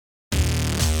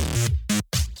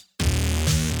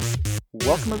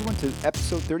Welcome everyone to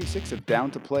episode 36 of Down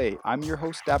to Play. I'm your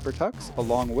host Dapper Tux,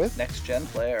 along with Next Gen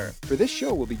Player. For this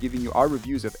show, we'll be giving you our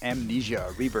reviews of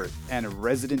Amnesia, Rebirth, and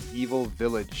Resident Evil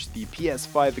Village, the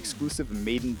PS5 exclusive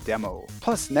maiden demo.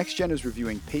 Plus, Next Gen is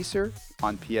reviewing Pacer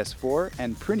on PS4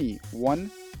 and Prinny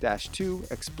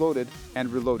 1-2 Exploded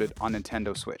and Reloaded on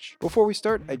Nintendo Switch. Before we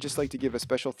start, I'd just like to give a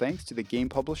special thanks to the game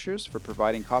publishers for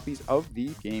providing copies of the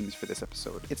games for this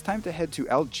episode. It's time to head to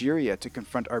Algeria to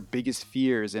confront our biggest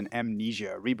fears in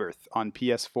Amnesia, Rebirth on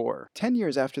PS4. 10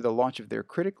 years after the launch of their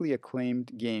critically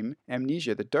acclaimed game,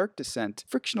 Amnesia: The Dark Descent,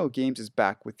 Frictional Games is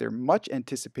back with their much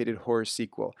anticipated horror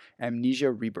sequel,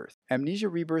 Amnesia Rebirth. Amnesia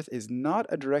Rebirth is not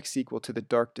a direct sequel to The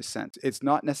Dark Descent. It's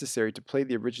not necessary to play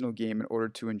the original game in order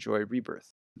to enjoy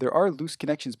Rebirth. There are loose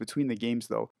connections between the games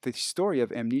though. The story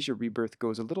of Amnesia Rebirth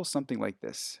goes a little something like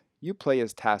this. You play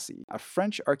as Tassie, a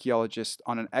French archaeologist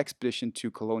on an expedition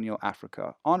to colonial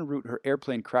Africa. En route, her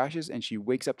airplane crashes and she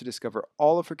wakes up to discover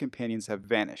all of her companions have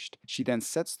vanished. She then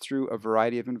sets through a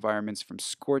variety of environments from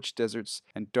scorched deserts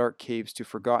and dark caves to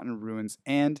forgotten ruins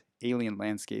and alien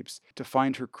landscapes to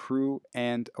find her crew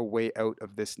and a way out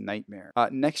of this nightmare.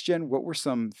 Next Gen, what were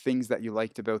some things that you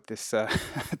liked about this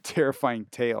terrifying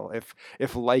tale,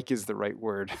 if like is the right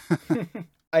word?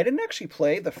 I didn't actually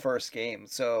play the first game,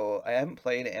 so I haven't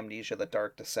played Amnesia: The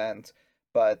Dark Descent,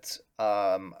 but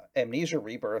Amnesia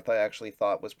Rebirth I actually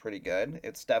thought was pretty good.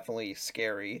 It's definitely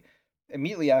scary.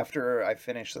 Immediately after I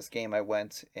finished this game, I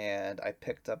went and I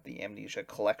picked up the Amnesia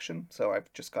collection, so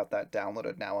I've just got that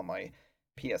downloaded now on my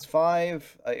PS5.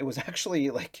 It was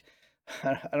actually like,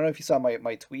 I don't know if you saw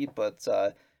my tweet, but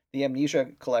the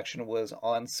Amnesia collection was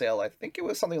on sale. I think it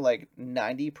was something like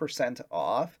 90%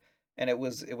 off, and it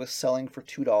was selling for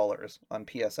 $2 on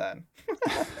PSN.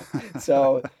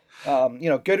 So,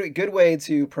 good way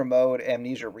to promote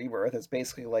Amnesia Rebirth. It's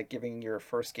basically like giving your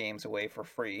first games away for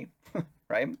free,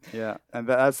 right? Yeah, and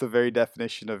that's the very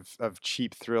definition of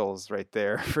cheap thrills right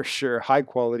there, for sure. High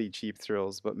quality cheap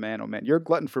thrills, but man, oh man, you're a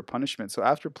glutton for punishment. So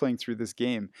after playing through this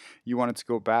game, you wanted to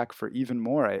go back for even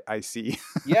more, I see.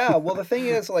 Yeah, well, the thing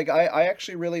is, like, I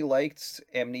actually really liked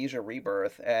Amnesia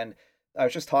Rebirth, and I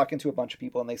was just talking to a bunch of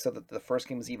people, and they said that the first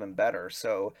game is even better.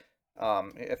 So,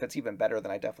 if it's even better,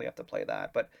 then I definitely have to play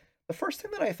that. But the first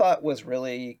thing that I thought was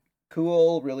really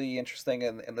cool, really interesting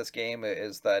in this game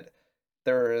is that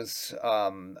there's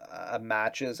a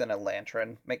matches and a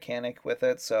lantern mechanic with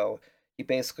it. So you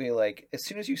basically, like, as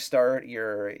soon as you start,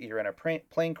 you're in a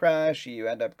plane crash. You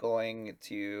end up going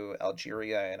to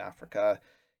Algeria in Africa.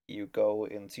 You go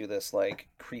into this like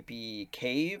creepy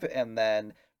cave, and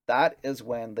then that is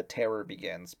when the terror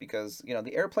begins, because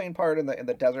the airplane part and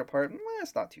the desert part,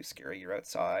 it's not too scary. You're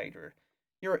outside, or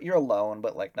you're alone,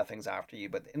 but like nothing's after you.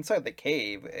 But inside the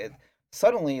cave, it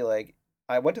suddenly, like,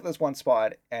 I went to this one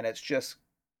spot and it's just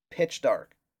pitch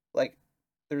dark. Like,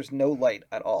 there's no light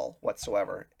at all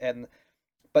whatsoever. And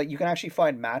but you can actually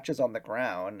find matches on the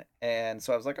ground, and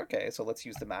so I was like, okay, so let's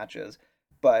use the matches.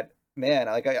 But man,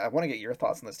 like, I want to get your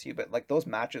thoughts on this too, but like those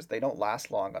matches, they don't last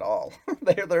long at all.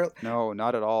 They're No,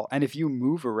 not at all. And if you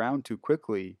move around too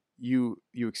quickly, you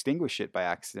extinguish it by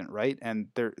accident, right? And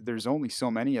there's only so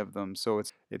many of them, so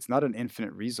it's not an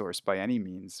infinite resource by any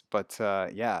means. But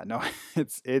yeah, no,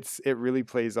 it really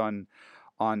plays on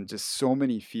just so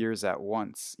many fears at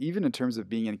once, even in terms of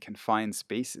being in confined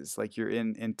spaces. Like you're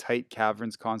in tight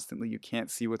caverns constantly, you can't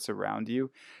see what's around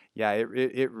you. Yeah,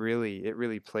 it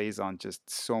really plays on just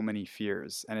so many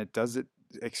fears, and it does it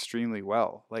extremely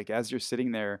well. Like as you're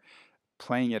sitting there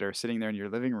playing it or sitting there in your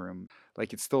living room,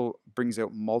 like it still brings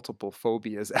out multiple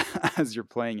phobias as you're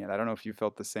playing it. I don't know if you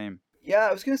felt the same. Yeah,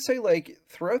 I was gonna say, like,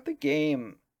 throughout the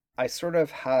game, I sort of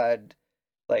had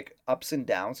like ups and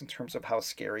downs in terms of how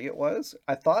scary it was.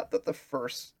 I thought that the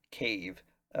first cave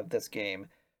of this game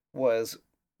was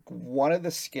one of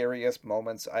the scariest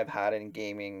moments I've had in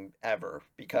gaming ever,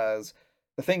 because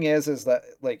the thing is that,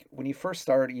 like, when you first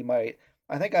start,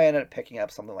 I think I ended up picking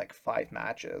up something like 5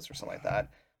 matches or something like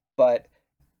that. But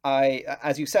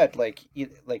as you said, like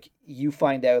you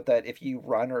find out that if you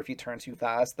run or if you turn too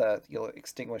fast, that you'll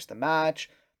extinguish the match.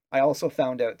 I also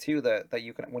found out too that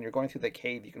you can, when you're going through the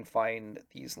cave, you can find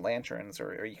these lanterns,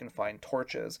 or you can find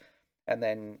torches, and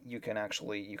then you can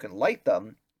light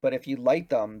them. But if you light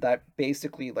them, that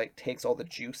basically like takes all the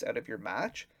juice out of your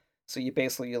match. So you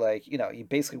basically, like, you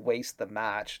basically waste the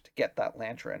match to get that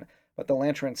lantern. But the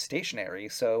lantern's stationary,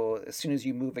 so as soon as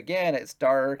you move again, it's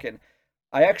dark. And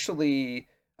I actually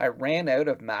I ran out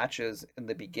of matches in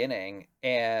the beginning,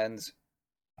 and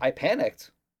I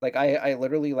panicked. Like, I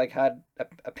literally like had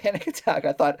a panic attack.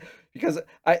 I thought, because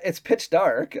it's pitch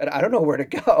dark and I don't know where to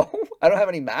go. I don't have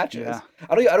any matches. Yeah.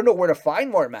 I don't know where to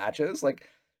find more matches. Like,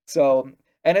 so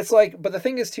And it's like, but the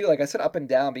thing is too, like I said, up and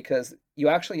down because you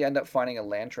actually end up finding a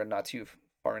lantern not too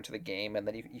far into the game, and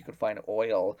then you could find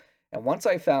oil. And once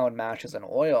I found matches and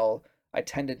oil, I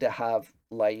tended to have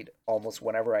light almost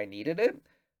whenever I needed it.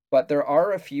 But there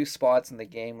are a few spots in the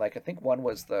game, like I think one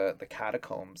was the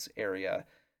catacombs area,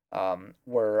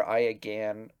 where I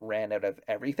again ran out of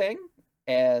everything,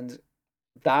 and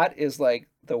that is like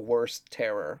the worst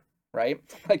terror, right?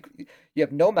 Like you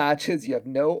have no matches, you have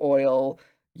no oil,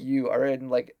 you are in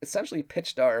like essentially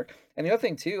pitch dark. And the other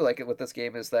thing too, like with this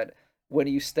game is that when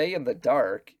you stay in the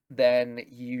dark, then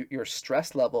your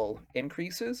stress level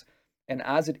increases. And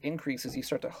as it increases, you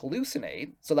start to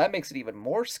hallucinate. So that makes it even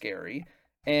more scary.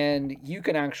 And you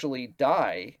can actually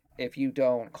die if you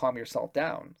don't calm yourself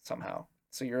down somehow.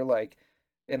 So you're like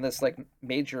in this like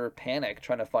major panic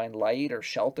trying to find light or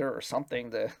shelter or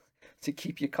something to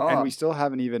keep you And we calm. still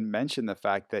haven't even mentioned the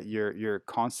fact that you're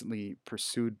constantly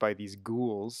pursued by these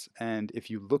ghouls, and if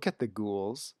you look at the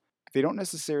ghouls, they don't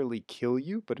necessarily kill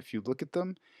you, but if you look at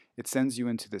them, it sends you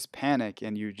into this panic,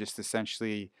 and you just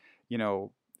essentially, you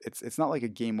know, it's not like a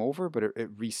game over, but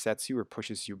it resets you or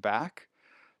pushes you back.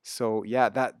 So yeah,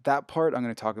 that part I'm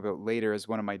going to talk about later as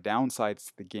one of my downsides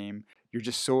to the game. You're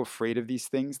just so afraid of these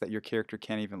things that your character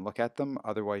can't even look at them.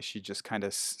 Otherwise, she just kind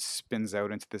of spins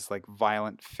out into this like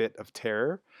violent fit of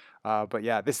terror. But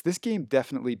yeah, this game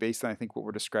definitely, based on I think what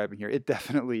we're describing here, it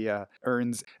definitely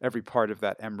earns every part of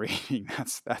that M rating.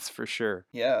 That's for sure.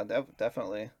 Yeah,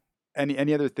 definitely.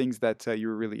 Any other things that you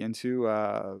were really into,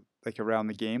 like around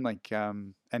the game, like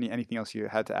anything else you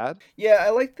had to add? Yeah, I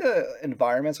like the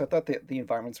environments. I thought the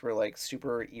environments were like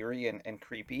super eerie and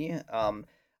creepy.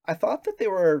 I thought that they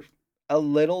were a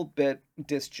little bit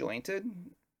disjointed,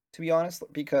 to be honest,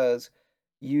 because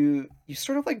you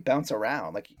sort of like bounce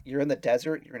around. Like you're in the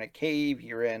desert, you're in a cave,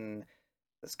 you're in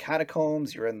this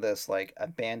catacombs, you're in this like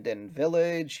abandoned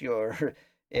village, you're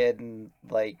in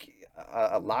like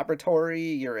a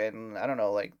laboratory, you're in I don't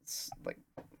know like like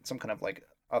some kind of like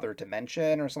other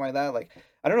dimension or something like that. Like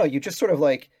I don't know, you just sort of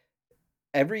like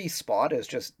every spot is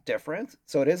just different,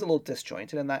 so it is a little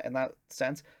disjointed in that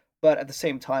sense. But at the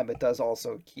same time, it does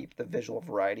also keep the visual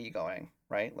variety going,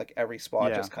 right? Like every spot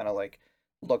Yeah. just kind of like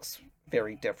looks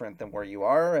very different than where you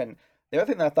are. And the other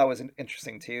thing that I thought was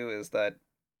interesting too is that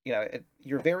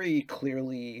you're very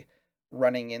clearly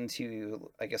running into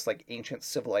I guess like ancient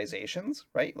civilizations,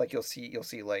 right? Like you'll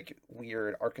see like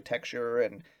weird architecture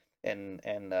and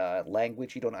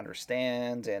language you don't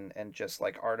understand and just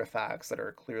like artifacts that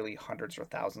are clearly hundreds or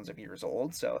thousands of years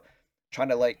old. So trying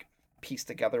to like piece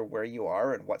together where you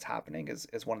are and what's happening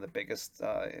is one of the biggest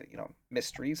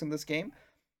mysteries in this game.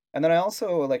 And then I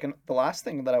also like the last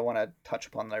thing that I want to touch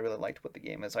upon that I really liked with the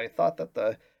game is I thought that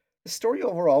the story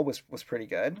overall was pretty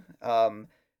good.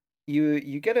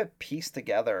 You get a piece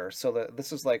together so that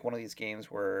this is like one of these games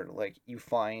where like you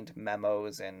find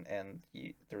memos and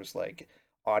there's like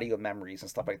audio memories and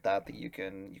stuff like that that you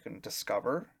can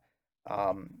discover.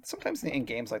 Sometimes in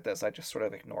games like this I just sort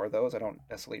of ignore those. I don't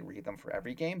necessarily read them for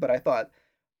every game, but I thought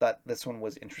that this one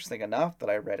was interesting enough that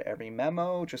I read every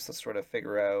memo just to sort of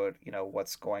figure out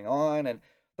what's going on. And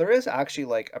there is actually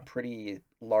like a pretty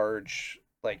large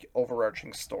like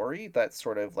overarching story that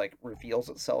sort of like reveals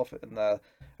itself in the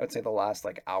I would say the last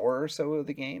like hour or so of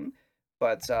the game.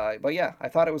 But yeah, I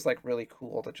thought it was like really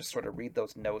cool to just sort of read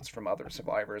those notes from other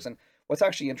survivors. And what's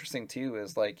actually interesting too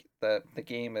is like the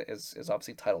game is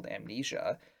obviously titled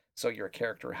Amnesia, so your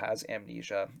character has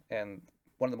amnesia. And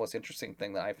one of the most interesting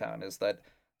thing that I found is that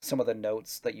some of the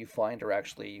notes that you find are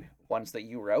actually ones that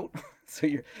you wrote. So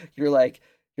you're like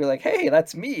you're like, hey,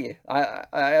 that's me.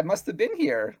 I must have been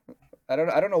here. I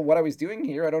don't know what I was doing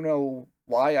here. I don't know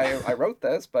why I wrote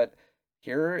this, but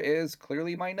here is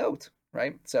clearly my note,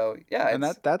 right? So yeah, And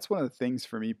it's that's one of the things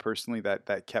for me personally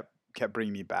that kept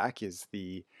bringing me back is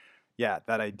the yeah,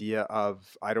 that idea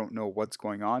of I don't know what's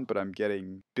going on, but I'm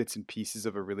getting bits and pieces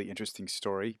of a really interesting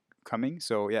story coming.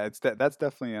 So yeah, that's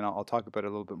definitely, and I'll talk about it a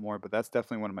little bit more, but that's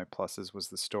definitely one of my pluses was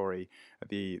the story,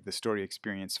 the story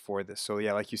experience for this. So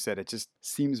yeah, like you said, it just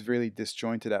seems really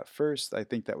disjointed at first. I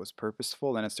think that was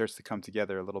purposeful, and it starts to come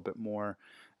together a little bit more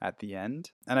at the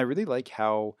end. And I really like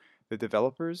how the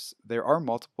developers, there are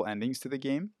multiple endings to the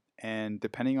game, and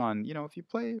depending on, if you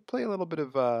play a little bit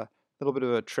of a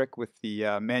trick with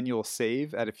the manual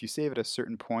save. At if you save at a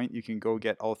certain point, you can go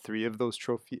get all three of those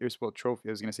trophies. Well, trophy.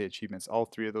 I was gonna say achievements. All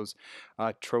three of those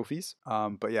trophies.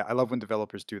 But yeah, I love when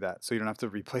developers do that, so you don't have to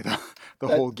replay the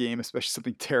that whole game, especially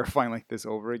something terrifying like this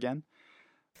over again.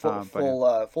 But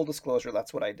yeah, full disclosure.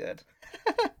 That's what I did.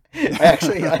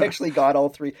 I actually got all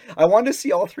three. I wanted to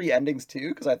see all three endings too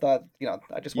because I thought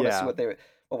I just want to see yeah,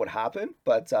 what would happen.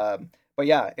 But But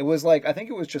yeah, it was like I think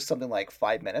it was just something like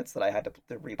 5 minutes that I had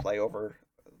to replay over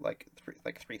like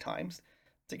three times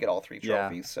to get all three Yeah,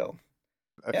 trophies. So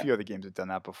a yeah, few other games have done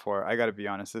that before. I got to be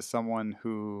honest, as someone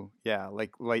who, yeah,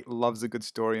 like loves a good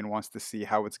story and wants to see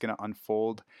how it's going to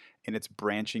unfold in its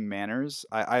branching manners,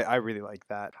 I really like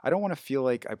that. I don't want to feel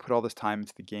like I put all this time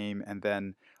into the game and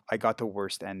then I got the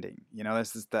worst ending. You know,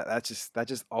 that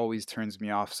just always turns me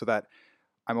off. So that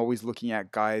I'm always looking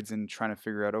at guides and trying to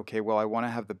figure out, okay, well, I want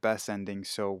to have the best ending,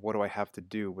 so what do I have to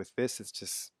do? With this,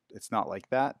 it's not like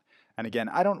that. And again,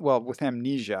 I don't, well, with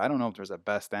Amnesia, I don't know if there's a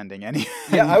best ending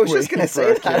yeah, I was anyway just gonna for say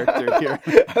our character that. here.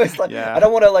 I was like, I Yeah.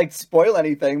 don't want to like spoil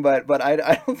anything, but I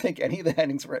don't think any of the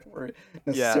endings were Yeah,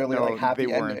 necessarily like no, they happy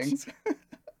weren't. endings.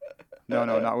 No,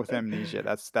 no, not with Amnesia.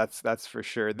 That's for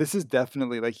sure. This is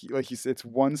definitely like you said, it's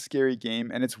one scary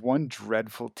game and it's one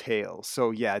dreadful tale.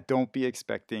 So yeah, don't be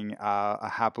expecting a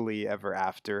happily ever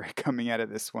after coming out of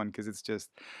this one because it's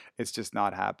just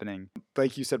not happening.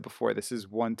 Like you said before, this is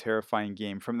one terrifying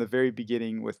game from the very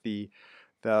beginning with the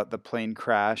plane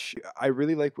crash. I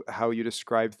really like how you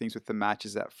described things with the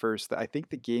matches at first. I think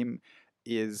the game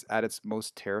is at its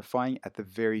most terrifying at the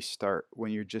very start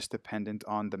when you're just dependent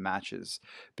on the matches,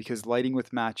 because lighting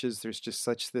with matches, there's just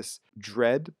such this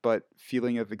dread but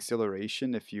feeling of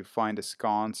exhilaration if you find a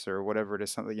sconce or whatever it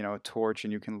is, something, a torch,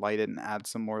 and you can light it and add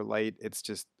some more light. It's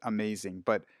just amazing.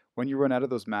 But when you run out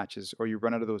of those matches or you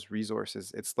run out of those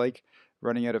resources, it's like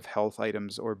running out of health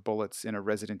items or bullets in a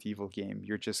Resident Evil game.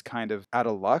 You're just kind of out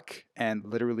of luck and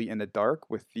literally in the dark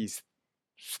with these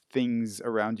things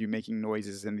around you making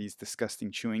noises and these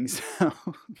disgusting chewing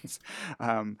sounds.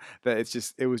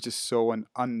 That it was just so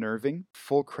unnerving.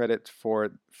 Full credit for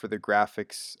the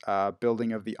graphics,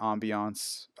 building of the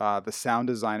ambiance, the sound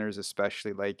designers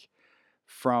especially, like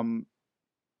from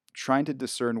trying to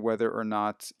discern whether or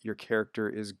not your character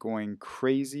is going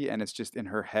crazy and it's just in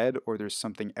her head, or there's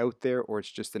something out there, or it's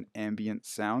just an ambient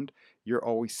sound. You're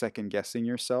always second guessing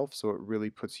yourself, so it really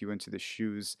puts you into the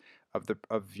shoes of the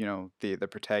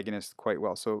protagonist quite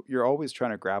well. So you're always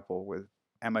trying to grapple with,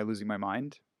 am I losing my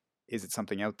mind? Is it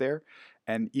something out there?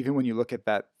 And even when you look at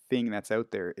that thing that's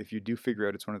out there, if you do figure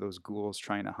out it's one of those ghouls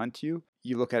trying to hunt you,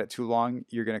 you look at it too long,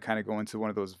 you're going to kind of go into one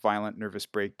of those violent nervous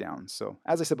breakdowns. So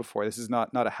as I said before, this is not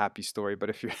a happy story, but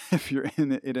if you're if you're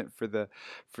in it for the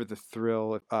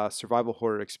thrill, survival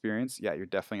horror experience, yeah, you're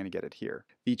definitely going to get it here.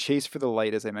 The chase for the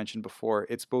light, as I mentioned before,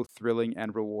 it's both thrilling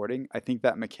and rewarding. I think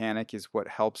that mechanic is what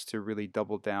helps to really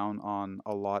double down on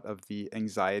a lot of the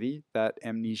anxiety that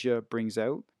Amnesia brings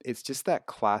out. It's just that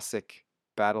classic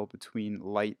battle between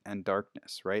light and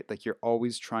darkness, right? Like you're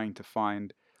always trying to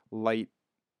find light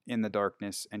in the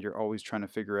darkness and you're always trying to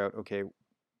figure out, okay,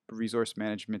 resource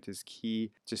management is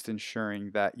key, just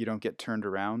ensuring that you don't get turned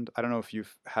around. I don't know if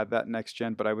you've had that next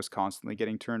gen, but I was constantly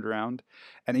getting turned around.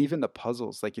 And even the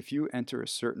puzzles, like if you enter a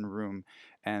certain room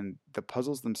and the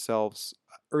puzzles themselves,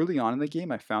 early on in the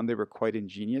game, I found they were quite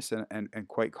ingenious and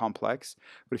quite complex.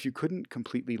 But if you couldn't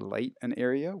completely light an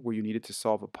area where you needed to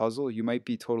solve a puzzle, you might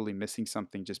be totally missing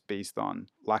something just based on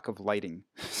lack of lighting.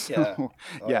 Yeah. So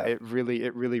Oh yeah, yeah. it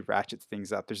really ratchets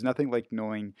things up. There's nothing like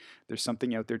knowing there's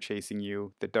something out there chasing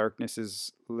you. The darkness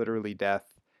is literally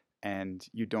death, and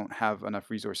you don't have enough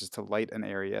resources to light an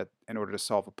area in order to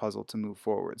solve a puzzle to move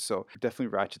forward. So it definitely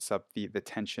ratchets up the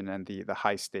tension and the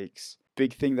high stakes.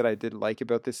 Big thing that I did like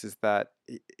about this is that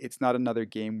it's not another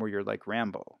game where you're like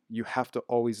Rambo. You have to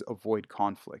always avoid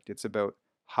conflict. It's about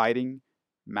hiding,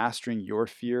 mastering your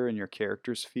fear and your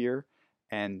character's fear,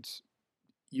 and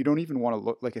you don't even want to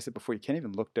look, like I said before, you can't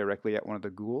even look directly at one of the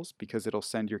ghouls because it'll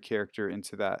send your character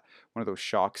into that one of those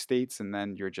shock states, and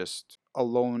then you're just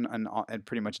alone and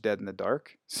pretty much dead in the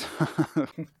dark. So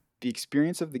the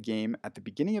experience of the game at the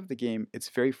beginning of the game, it's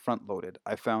very front loaded.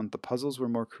 I found the puzzles were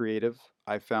more creative.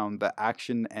 I found the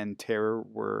action and terror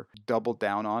were doubled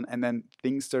down on, and then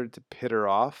things started to pitter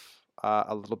off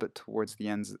a little bit towards the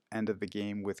end of the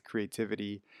game with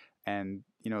creativity and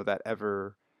that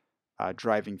ever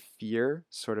driving fear.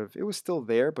 Sort of, it was still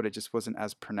there, but it just wasn't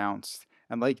as pronounced.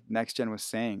 And like Next Gen was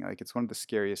saying, like it's one of the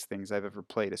scariest things I've ever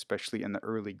played, especially in the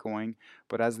early going.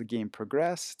 But as the game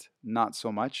progressed, not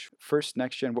so much. First,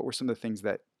 Next Gen, what were some of the things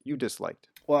that you disliked?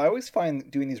 Well, I always find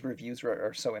doing these reviews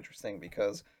are so interesting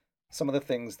because some of the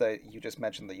things that you just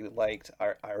mentioned that you liked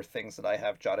are things that I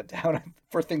have jotted down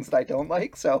for things that I don't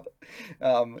like. So,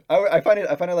 I find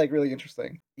it like really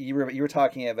interesting. You were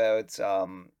talking about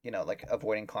like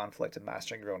avoiding conflict and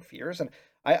mastering your own fears, and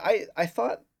I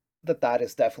thought that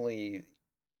is definitely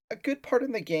a good part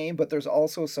in the game, but there's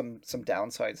also some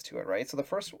downsides to it, right? So the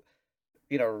first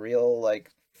real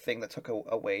like thing that took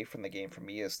away from the game for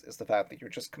me is the fact that you're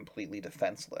just completely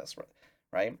defenseless,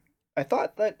 right? I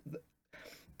thought that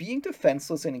being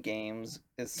defenseless in games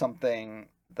is something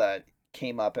that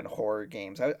came up in horror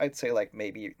games. I'd say like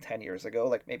maybe 10 years ago,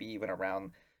 like maybe even around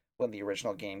when the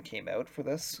original game came out for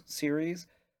this series.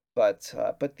 But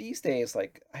these days,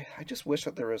 like I just wish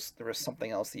that there was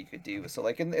something else that you could do. So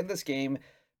like in this game,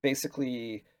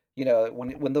 basically,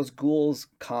 when those ghouls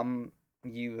come,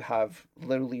 you have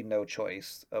literally no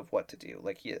choice of what to do.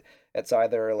 It's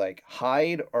either like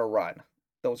hide or run.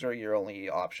 Those are your only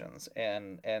options,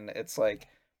 and it's like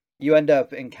you end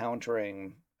up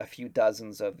encountering a few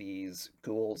dozens of these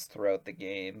ghouls throughout the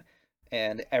game,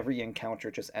 and every encounter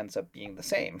just ends up being the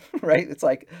same, right? It's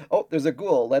like, oh, there's a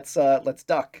ghoul. Let's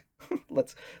duck.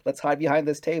 let's let's hide behind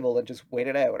this table and just wait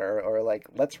it out, or like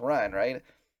let's run, right?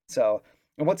 So,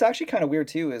 and what's actually kind of weird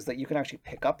too is that you can actually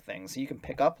pick up things. So you can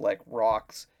pick up like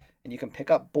rocks, and you can pick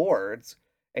up boards,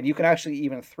 and you can actually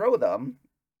even throw them.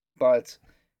 But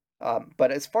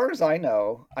but as far as I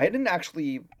know, I didn't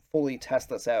actually fully test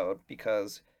this out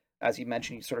because, as you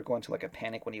mentioned, you sort of go into like a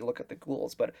panic when you look at the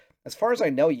ghouls. But as far as I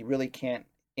know, you really can't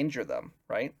injure them,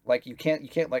 right? Like you can't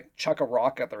like chuck a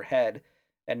rock at their head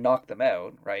and knock them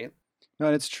out, right? No,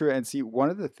 and it's true. And see, one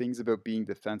of the things about being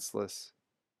defenseless,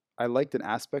 I liked an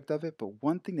aspect of it, but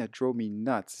one thing that drove me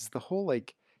nuts is the whole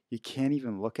like you can't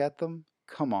even look at them.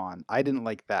 Come on, I didn't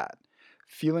like that.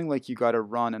 Feeling like you got to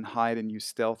run and hide and use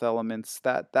stealth elements,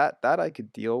 that I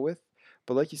could deal with.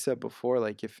 But like you said before,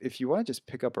 like if you want to just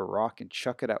pick up a rock and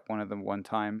chuck it at one of them one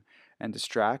time and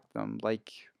distract them,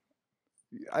 like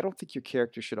I don't think your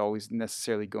character should always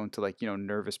necessarily go into like,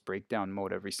 nervous breakdown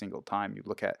mode every single time you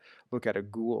look at a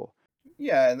ghoul.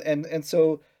 Yeah, and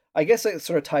so I guess it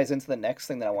sort of ties into the next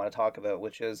thing that I want to talk about,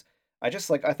 which is I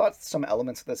thought some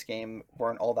elements of this game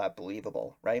weren't all that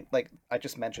believable, right? Like I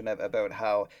just mentioned about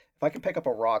how if I can pick up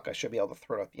a rock, I should be able to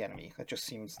throw it at the enemy. It just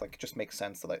seems like it just makes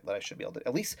sense that I should be able to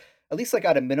at least like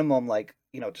at a minimum like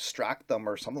distract them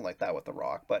or something like that with the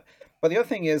rock. But the other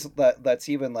thing is that's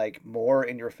even like more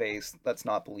in your face that's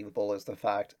not believable is the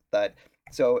fact that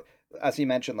so as you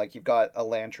mentioned like you've got a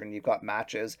lantern, you've got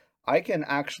matches. I can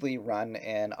actually run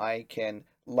and I can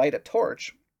light a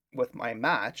torch with my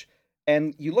match.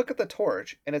 And you look at the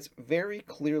torch, and it's very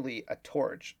clearly a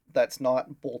torch that's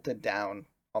not bolted down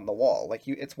on the wall.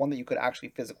 It's one that you could actually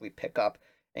physically pick up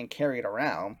and carry it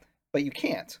around, but you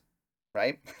can't,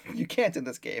 right? You can't in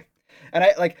this game. And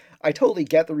I totally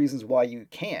get the reasons why you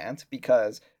can't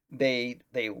because they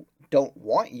don't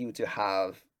want you to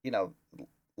have,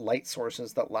 light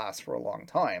sources that last for a long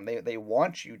time. They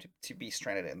want you to be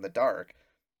stranded in the dark,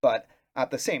 but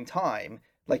at the same time,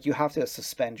 like you have to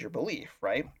suspend your belief,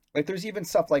 right? Like there's even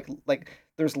stuff like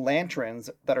there's lanterns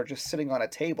that are just sitting on a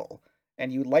table,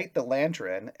 and you light the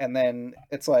lantern, and then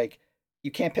it's like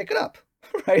you can't pick it up,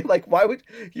 right? Like why would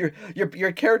your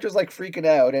character's like freaking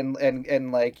out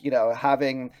and like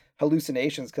having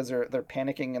hallucinations because they're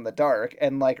panicking in the dark,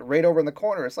 and like right over in the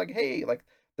corner, it's like hey like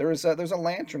there's a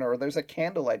lantern or there's a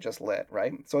candle I just lit,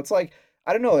 right? So it's like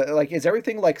I don't know, like is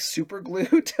everything like super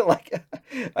glued to like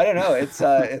I don't know,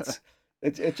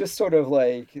 it just sort of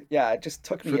like yeah, it just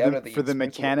took For me out the of the for the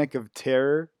experience a little. mechanic of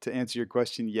terror, to answer your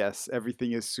question, yes,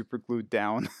 everything is super glued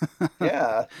down.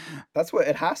 Yeah, that's what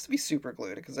it has to be super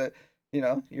glued because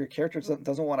your character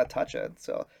doesn't want to touch it.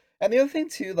 So, and the other thing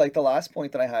too, like the last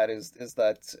point that I had is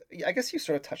that I guess you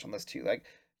sort of touched on this too. Like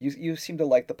you seem to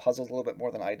like the puzzles a little bit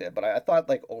more than I did, but I thought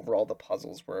like overall the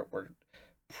puzzles were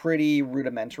pretty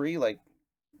rudimentary. Like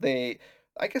they,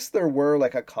 I guess there were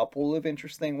like a couple of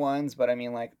interesting ones, but I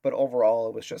mean but overall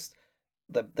it was just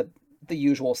the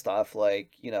usual stuff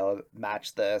like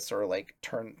match this or like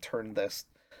turn this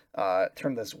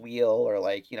wheel or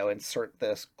like insert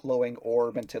this glowing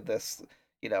orb into this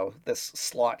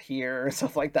slot here or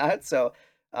stuff like that. So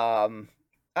um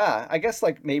I guess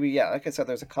like maybe yeah, like I said,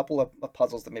 there's a couple of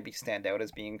puzzles that maybe stand out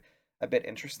as being a bit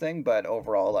interesting, but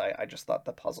overall I just thought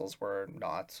the puzzles were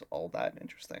not all that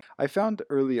interesting. I found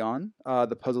early on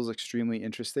the puzzles extremely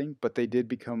interesting, but they did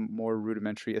become more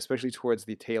rudimentary, especially towards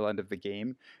the tail end of the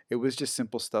game. It was just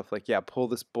simple stuff like, yeah, pull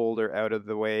this boulder out of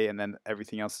the way, and then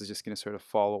everything else is just going to sort of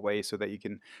fall away so that you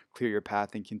can clear your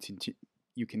path and continue.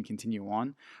 You can continue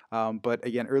on. But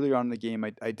again, earlier on in the game,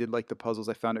 I did like the puzzles.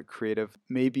 I found it creative.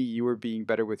 Maybe you were being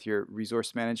better with your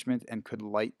resource management and could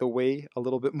light the way a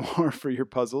little bit more for your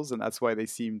puzzles, and that's why they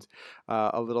seemed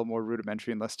a little more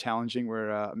rudimentary and less challenging.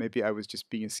 Where maybe I was just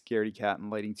being a scaredy cat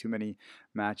and lighting too many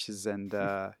matches, and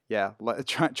yeah,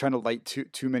 trying to light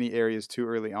too many areas too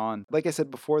early on. Like I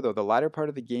said before, though, the latter part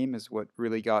of the game is what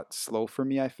really got slow for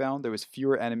me. I found there was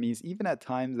fewer enemies, even at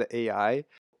times the AI.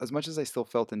 As much as I still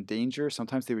felt in danger,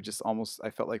 sometimes they would just almost,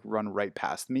 I felt like, run right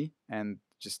past me and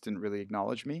just didn't really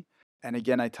acknowledge me. And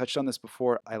again, I touched on this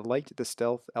before. I liked the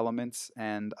stealth elements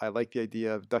and I liked the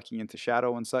idea of ducking into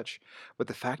shadow and such. But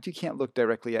the fact you can't look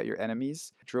directly at your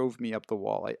enemies drove me up the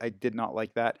wall. I did not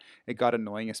like that. It got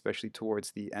annoying, especially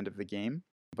towards the end of the game.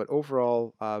 But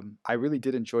overall, I really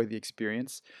did enjoy the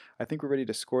experience. I think we're ready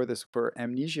to score this for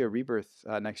Amnesia Rebirth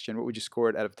next gen. What would you score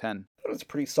it out of 10? It was a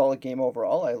pretty solid game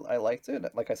overall. I liked it.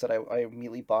 Like I said, I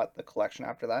immediately bought the collection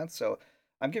after that. So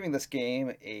I'm giving this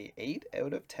game a 8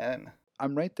 out of 10.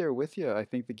 I'm right there with you. I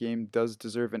think the game does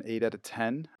deserve an 8 out of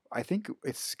 10. I think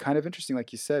it's kind of interesting,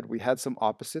 like you said, we had some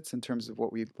opposites in terms of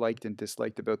what we liked and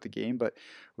disliked about the game, but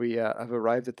we have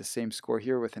arrived at the same score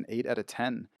here with an 8 out of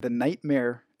 10. The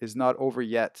nightmare is not over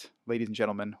yet, ladies and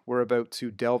gentlemen. We're about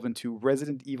to delve into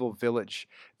Resident Evil Village,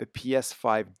 the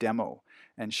PS5 demo,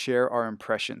 and share our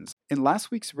impressions. In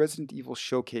last week's Resident Evil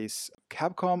showcase,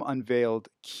 Capcom unveiled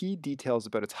key details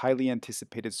about its highly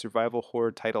anticipated survival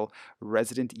horror title,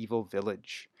 Resident Evil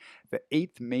Village, the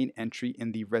eighth main entry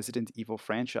in the Resident Evil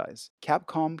franchise.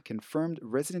 Capcom confirmed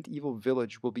Resident Evil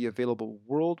Village will be available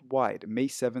worldwide May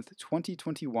 7th,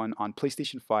 2021 on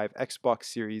PlayStation 5, Xbox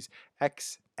Series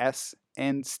X, S,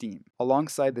 and Steam,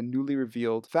 alongside the newly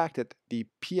revealed fact that the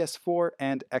PS4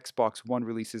 and Xbox One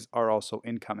releases are also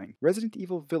incoming. Resident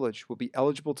Evil Village will be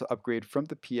eligible to upgrade from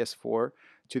the PS4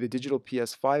 to the digital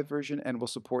PS5 version and will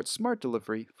support smart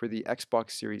delivery for the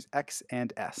Xbox Series X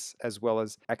and S, as well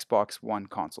as Xbox One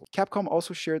console. Capcom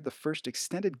also shared the first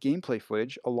extended gameplay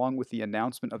footage along with the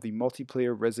announcement of the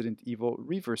multiplayer Resident Evil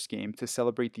Reverse game to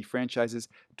celebrate the franchise's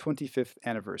 25th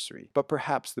anniversary. But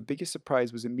perhaps the biggest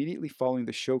surprise was immediately following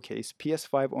the showcase,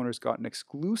 PS5 owners got an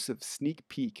exclusive sneak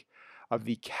peek of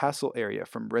the castle area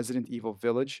from Resident Evil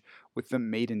Village with the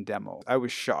maiden demo. I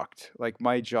was shocked. Like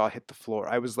my jaw hit the floor.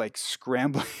 I was like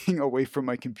scrambling away from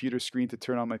my computer screen to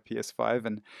turn on my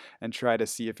PS5 and try to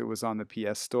see if it was on the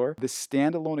PS Store. This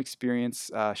standalone experience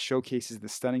showcases the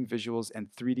stunning visuals and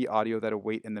 3D audio that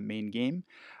await in the main game.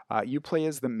 You play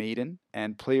as the Maiden,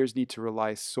 and players need to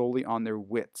rely solely on their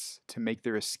wits to make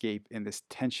their escape in this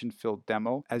tension filled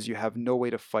demo, as you have no way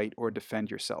to fight or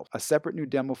defend yourself. A separate new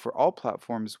demo for all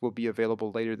platforms will be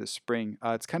available later this spring.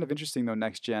 It's kind of interesting, though,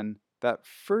 next gen. That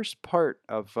first part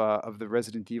of the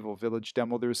Resident Evil Village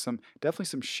demo, there was definitely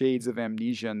some shades of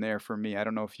Amnesia in there for me. I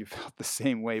don't know if you felt the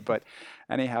same way, but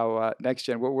anyhow, next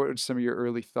gen. What were some of your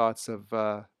early thoughts of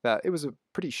that? It was a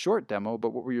pretty short demo, but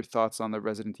what were your thoughts on the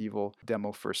Resident Evil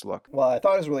demo first look? Well, I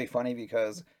thought it was really funny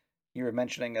because you were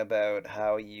mentioning about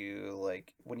how you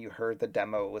like when you heard the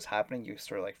demo was happening, you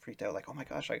sort of like freaked out, like, oh my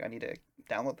gosh, I need to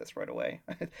download this right away.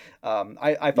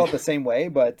 I felt the same way,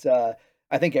 but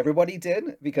I think everybody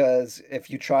did because if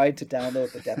you tried to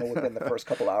download the demo within the first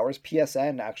couple hours,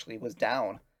 PSN actually was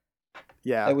down. It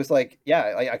Yeah. was like,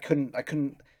 yeah, I couldn't.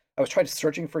 I was trying to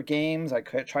searching for games. I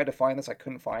could try to find this. I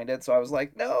couldn't find it. So I was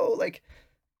like, no, like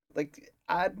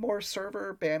add more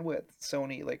server bandwidth,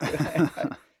 Sony. Like,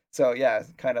 so yeah,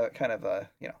 kind of a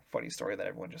funny story that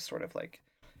everyone just sort of like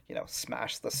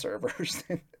smashed the servers.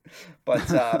 But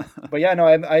yeah, no,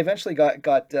 I eventually got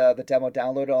the demo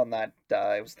downloaded on that.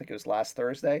 I think it was last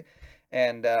Thursday,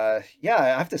 and yeah, I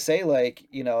have to say, like,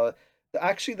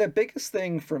 actually the biggest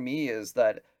thing for me is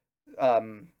that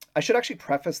I should actually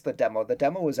preface the demo. The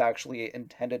demo was actually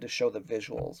intended to show the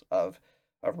visuals of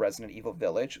Resident Evil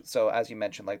Village. So as you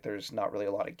mentioned, like there's not really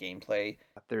a lot of gameplay.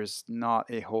 There's not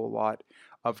a whole lot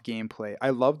of gameplay.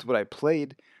 I loved what I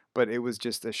played, but it was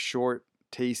just a short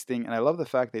tasting, and I love the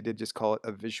fact they did just call it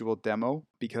a visual demo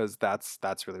because that's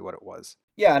really what it was.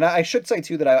 Yeah, and I should say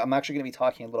too that I'm actually going to be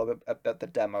talking a little bit about the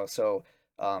demo. So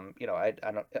I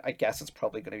don't, I guess it's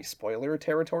probably going to be spoiler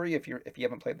territory if you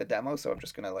haven't played the demo. So I'm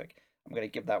gonna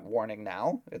give that warning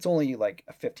now. It's only like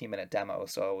a 15-minute demo,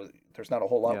 so there's not a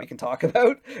whole lot Yeah. we can talk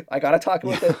about. I gotta talk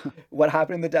about Yeah. what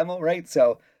happened in the demo, right?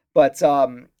 So, but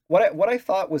what I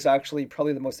thought was actually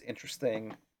probably the most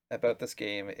interesting about this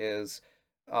game is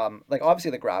like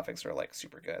obviously the graphics are like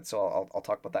super good, so I'll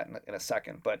talk about that in a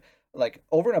second. But like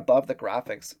over and above the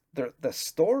graphics, the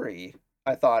story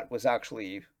I thought was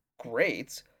actually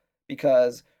great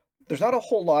because there's not a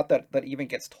whole lot that even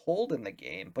gets told in the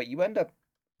game, but you end up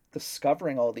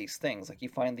discovering all these things. Like you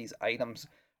find these items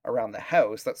around the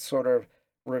house that sort of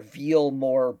reveal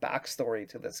more backstory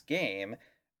to this game.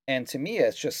 And to me,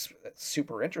 it's just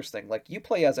super interesting. Like you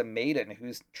play as a maiden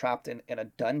who's trapped in a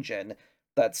dungeon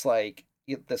that's like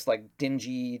this like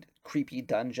dingy, creepy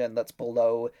dungeon that's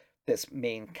below this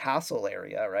main castle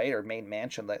area, right? Or main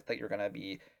mansion that you're gonna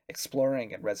be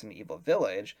exploring in Resident Evil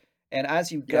Village. And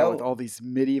as you Yeah, with go, all these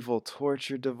medieval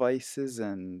torture devices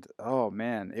and oh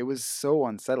man, it was so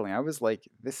unsettling. I was like,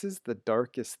 this is the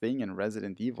darkest thing in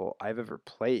Resident Evil I've ever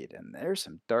played, and there's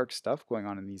some dark stuff going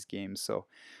on in these games. So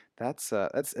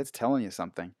That's telling you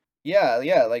something. Yeah,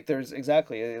 yeah, like there's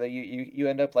exactly you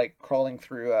end up like crawling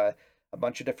through a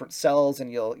bunch of different cells,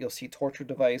 and you'll see torture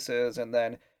devices, and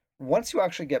then once you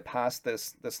actually get past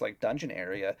this like dungeon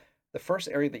area, the first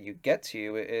area that you get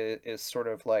to is sort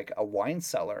of like a wine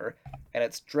cellar, and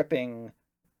it's dripping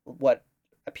what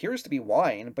appears to be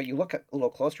wine, but you look a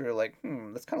little closer, you're like,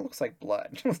 this kind of looks like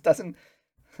blood.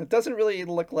 It doesn't really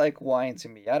look like wine to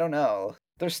me. I don't know.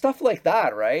 There's stuff like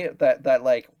that, right? That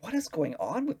like, what is going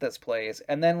on with this place?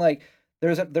 And then like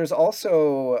there's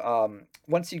also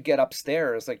once you get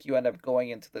upstairs, like you end up going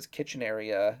into this kitchen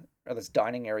area or this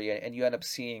dining area, and you end up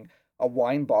seeing a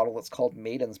wine bottle that's called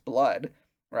Maiden's Blood,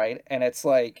 right? And it's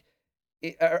like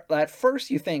at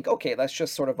first you think, okay, that's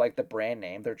just sort of like the brand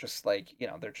name. They're just like,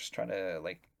 they're just trying to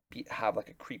like have like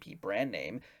a creepy brand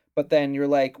name. But then you're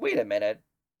like, wait a minute,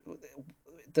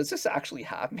 does this actually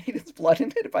have Maiden's Blood in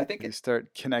it? If I think You it,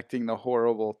 start connecting the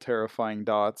horrible, terrifying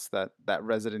dots that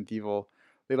Resident Evil.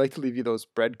 They like to leave you those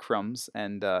breadcrumbs,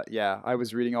 and yeah, I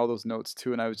was reading all those notes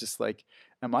too, and I was just like,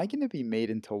 "Am I going to be made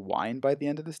into wine by the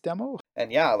end of this demo?"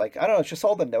 and yeah, like I don't know, it's just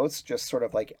all the notes just sort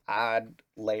of like add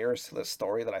layers to the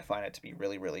story that I find it to be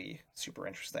really, really super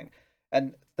interesting.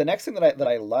 And the next thing that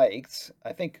I liked,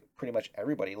 I think pretty much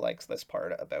everybody likes this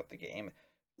part about the game.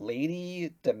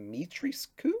 Lady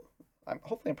Dimitrescu,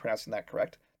 hopefully I'm pronouncing that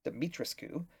correct.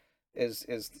 Dimitrescu is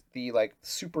the like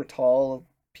super tall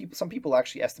people. Some people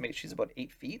actually estimate she's about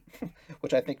 8 feet,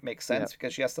 which I think makes Yeah, sense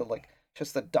because she has to like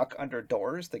just to duck under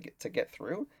doors to get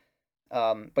through.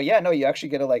 But yeah, no, you actually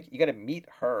get to like you get to meet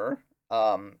her.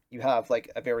 You have like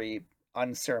a very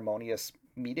unceremonious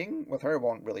meeting with her. I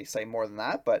won't really say more than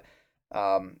that, but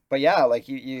yeah, like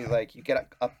you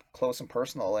get up close and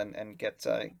personal, and get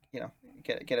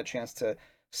get a chance to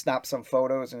snap some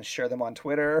photos and share them on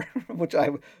Twitter, which I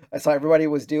saw everybody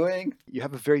was doing. you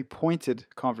have a very pointed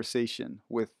conversation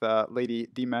with Lady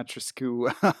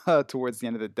Dimitrescu towards the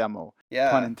end of the demo. Pun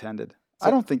Yeah. intended. I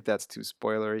So don't think that's too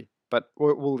spoilery, but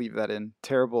we'll leave that in.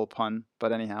 Terrible pun,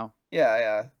 but anyhow. yeah,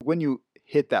 yeah. When you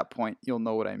hit that point, you'll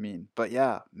know what I mean. But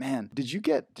yeah, man, did you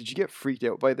get freaked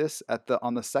out by this? At the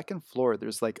on the second floor,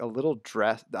 there's like a little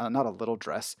dress, not a little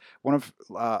dress, one of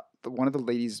the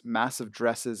ladies' massive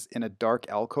dresses in a dark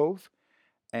alcove,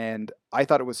 and I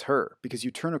thought it was her because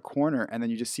you turn a corner and then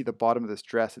you just see the bottom of this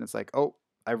dress, and it's like, oh.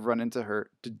 I've run into her.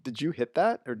 Did you hit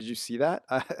that or did you see that?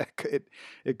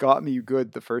 It got me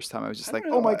good the first time. I was I just don't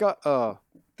like, oh know. my god,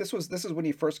 This is when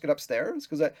you first get upstairs,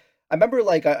 because I remember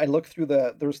like I looked through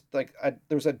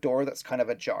there's a door that's kind of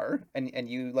ajar, and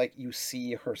you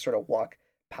see her sort of walk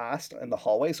past in the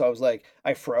hallway, so I was like,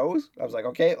 I froze. I was like,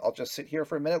 okay, I'll just sit here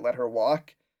for a minute, let her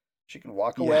walk. She can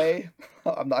walk yeah. away.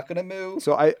 I'm not gonna move.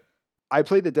 So I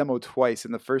played the demo twice,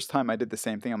 and the first time I did the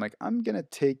same thing. I'm like, I'm gonna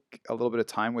take a little bit of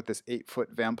time with this 8 foot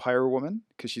vampire woman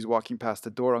because she's walking past the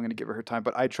door. I'm gonna give her time.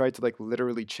 But I tried to like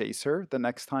literally chase her the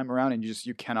next time around, and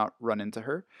you cannot run into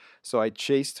her. So I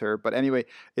chased her. But anyway,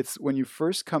 it's when you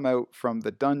first come out from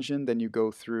the dungeon, then you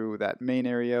go through that main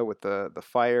area with the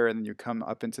fire, and then you come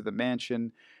up into the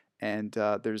mansion. And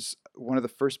there's one of the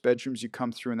first bedrooms you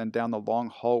come through, and then down the long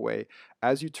hallway.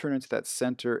 As you turn into that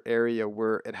center area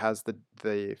where it has the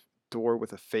door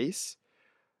with a face,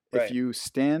 if Right. you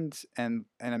stand and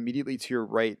immediately to your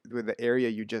right with the area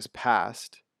you just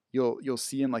passed, you'll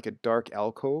see in like a dark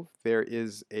alcove there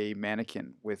is a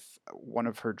mannequin with one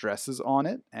of her dresses on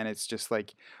it, and it's just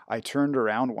like I turned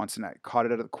around once and I caught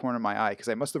it out of the corner of my eye because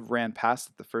I must have ran past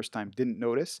it the first time, didn't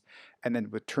notice, and then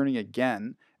with turning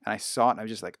again and I saw it and I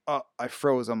was just like, oh, I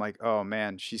froze. I'm like, oh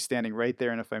man, she's standing right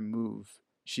there, and if I move,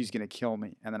 she's gonna kill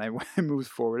me. And then I moved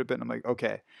forward a bit, and I'm like,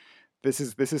 okay, this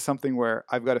is something where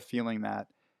I've got a feeling that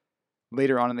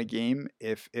later on in the game,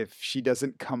 if she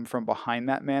doesn't come from behind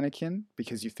that mannequin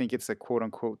because you think it's a quote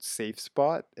unquote safe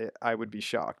spot, I would be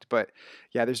shocked. But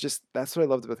yeah, there's just that's what I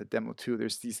loved about the demo too.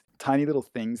 There's these tiny little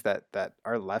things that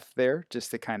are left there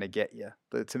just to kind of get you,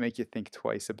 to make you think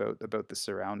twice about the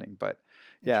surrounding. But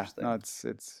yeah, no, Interesting.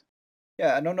 it's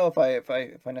Yeah, I don't know if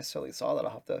I necessarily saw that.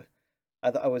 I'll have to.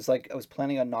 I was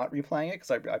planning on not replaying it because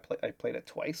I played it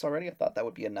twice already. I thought that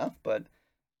would be enough, but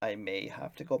I may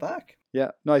have to go back.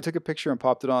 Yeah, no, I took a picture and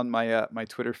popped it on my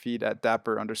Twitter feed at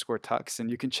dapper_tux,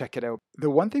 and you can check it out. The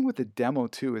one thing with the demo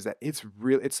too is that it's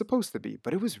supposed to be,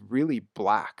 but it was really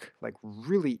black, like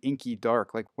really inky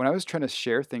dark. Like when I was trying to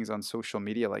share things on social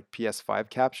media, like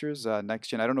PS5 captures, next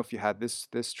gen. I don't know if you had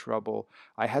this trouble.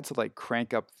 I had to like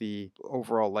crank up the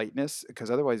overall lightness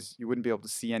because otherwise you wouldn't be able to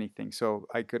see anything. So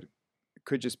I could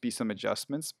just be some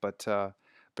adjustments, but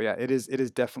yeah, it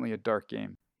is definitely a dark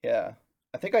game. Yeah,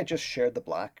 I think I just shared the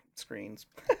black screens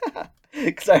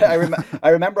because I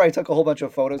remember I took a whole bunch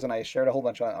of photos and I shared a whole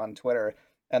bunch on Twitter,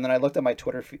 And then I looked at my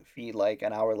Twitter feed like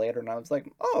an hour later, and I was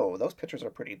like, "Oh, those pictures are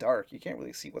pretty dark. You can't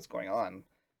really see what's going on."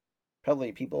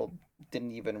 Probably people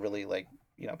didn't even really like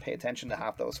pay attention to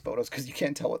half those photos because you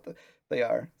can't tell what they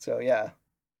are. So yeah,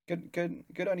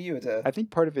 good on you to I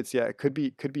think part of it's, yeah, it could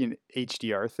be an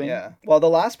HDR thing. yeah. Well, the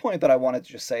last point that I wanted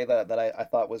to just say that I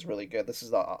thought was really good. This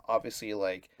is obviously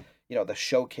like the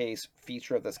showcase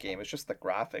feature of this game. It's just the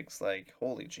graphics. Like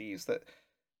holy jeez, that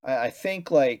I think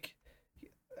like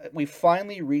we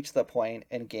finally reached the point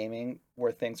in gaming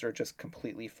where things are just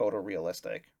completely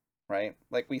photorealistic, right?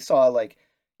 Like we saw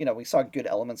we saw good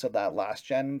elements of that last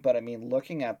gen, but I mean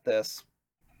looking at this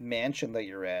mansion that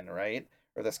you're in, right?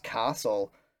 Or this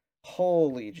castle,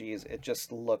 holy jeez, it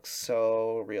just looks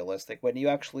so realistic. When you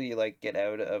actually like get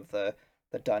out of the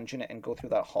dungeon and go through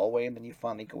that hallway and then you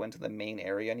finally go into the main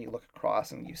area and you look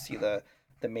across and you see the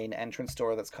main entrance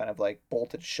door that's kind of like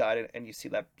bolted shut and you see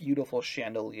that beautiful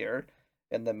chandelier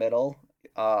in the middle.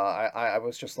 I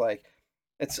was just like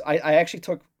I actually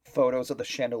took photos of the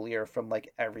chandelier from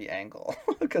like every angle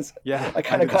because Yeah, I I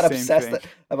kind of did the got same obsessed thing.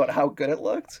 about how good it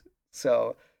looked.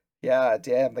 So yeah,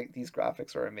 damn, like these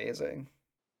graphics are amazing.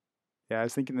 Yeah, I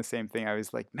was thinking the same thing. I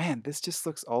was like, man, this just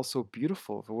looks all so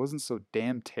beautiful. If it wasn't so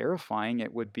damn terrifying,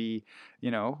 it would be,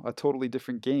 a totally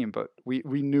different game. But we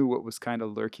knew what was kind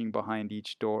of lurking behind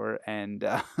each door, and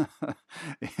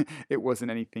it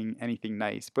wasn't anything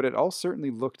nice. But it all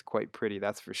certainly looked quite pretty,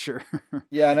 that's for sure.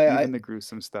 Yeah, and Even the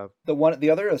gruesome stuff. the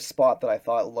other spot that I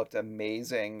thought looked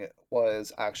amazing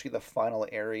was actually the final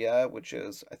area, which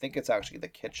is I think it's actually the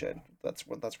kitchen. That's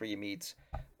where you meet,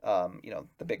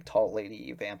 the big tall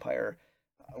lady vampire.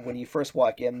 When you first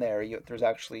walk in there, there's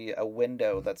actually a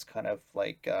window that's kind of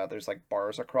like there's like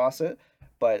bars across it,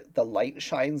 but the light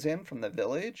shines in from the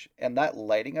village, and that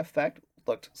lighting effect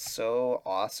looked so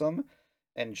awesome,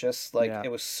 and just like Yeah.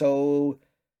 it was so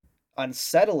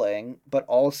unsettling but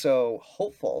also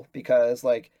hopeful because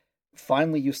like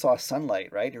finally you saw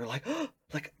sunlight, right? You're like, oh,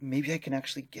 like maybe I can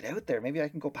actually get out there, maybe I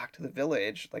can go back to the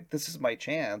village, like this is my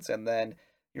chance. And then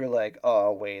you're like,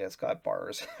 oh wait, it's got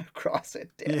bars across it,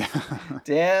 damn, Yeah.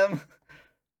 damn.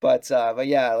 But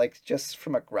yeah, like just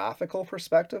from a graphical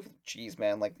perspective, geez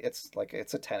man, like it's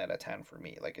a 10 out of 10 for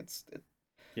me. Like it's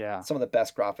Yeah. some of the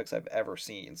best graphics I've ever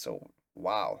seen, so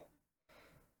wow.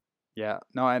 Yeah,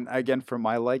 no, and again, for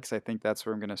my likes, I think that's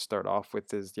where I'm going to start off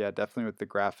with is, yeah, definitely with the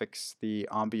graphics, the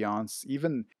ambiance,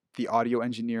 even the audio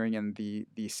engineering and the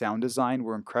sound design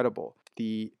were incredible.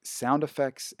 The sound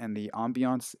effects and the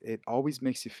ambiance, it always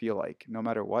makes you feel like no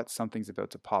matter what, something's about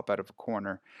to pop out of a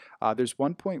corner. There's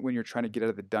one point when you're trying to get out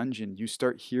of the dungeon, you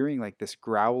start hearing like this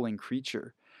growling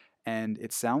creature. And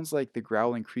it sounds like the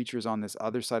growling creature's on this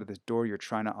other side of this door you're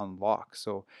trying to unlock.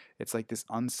 So it's like this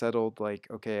unsettled, like,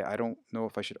 okay, I don't know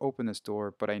if I should open this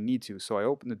door, but I need to. So I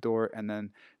opened the door, and then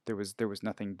there was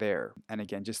nothing there. And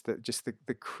again, just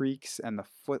the creaks and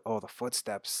the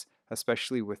footsteps,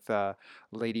 especially with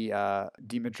Lady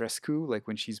Dimitrescu, like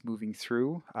when she's moving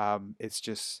through. It's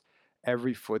just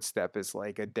every footstep is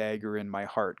like a dagger in my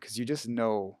heart because you just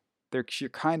know. You're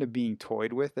kind of being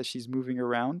toyed with as she's moving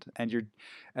around, and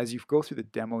as you go through the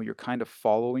demo, you're kind of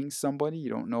following somebody. You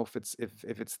don't know if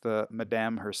it's the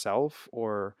madame herself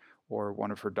or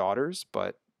one of her daughters,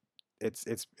 but it's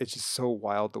just so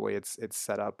wild the way it's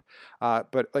set up.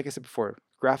 But like I said before,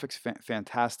 graphics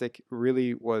fantastic.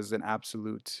 Really was an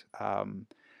absolute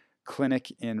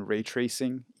clinic in ray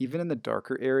tracing, even in the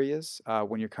darker areas.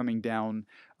 When you're coming down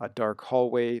a dark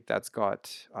hallway that's got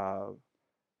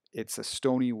it's a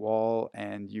stony wall,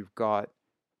 and you've got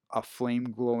a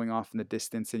flame glowing off in the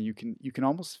distance, and you can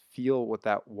almost feel what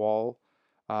that wall,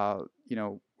 or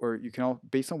you can all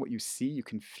based on what you see, you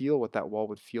can feel what that wall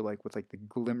would feel like with like the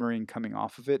glimmering coming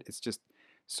off of it. It's just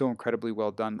so incredibly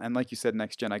well done. And like you said,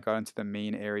 next gen, I got into the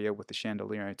main area with the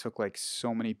chandelier, and I took like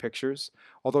so many pictures.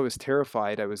 Although I was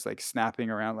terrified, I was like snapping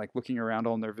around, like looking around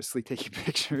all nervously, taking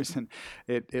pictures, and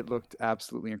it looked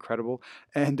absolutely incredible.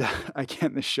 And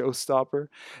again, the showstopper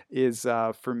is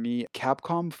for me,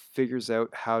 Capcom figures out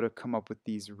how to come up with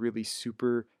these really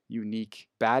super unique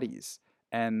baddies.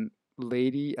 And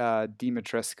Lady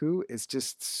Dimitrescu is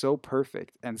just so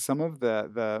perfect. And some of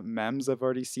the memes I've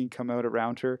already seen come out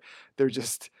around her, they're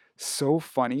just so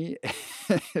funny.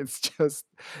 it's just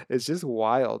it's just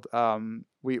wild.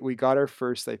 We got our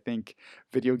first, I think,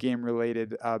 video game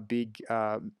related big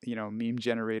meme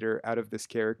generator out of this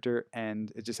character,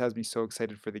 and it just has me so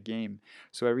excited for the game.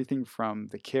 So everything from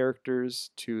the characters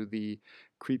to the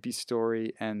creepy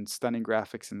story and stunning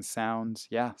graphics and sounds,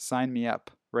 yeah, sign me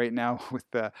up right now with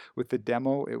the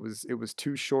demo. It was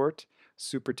too short,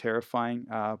 super terrifying.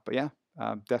 But yeah,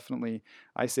 Definitely,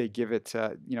 I say give it,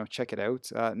 check it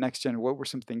out. Next gen, what were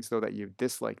some things though that you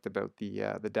disliked about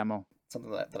the demo?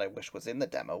 Something that I wish was in the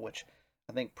demo, which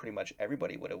I think pretty much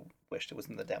everybody would have wished it was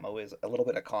in the demo, is a little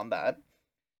bit of combat.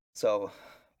 So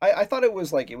I thought it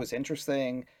was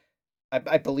interesting.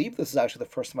 I believe this is actually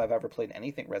the first time I've ever played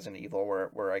anything Resident Evil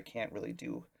where I can't really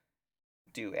do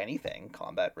anything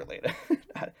combat related.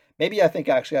 Maybe I think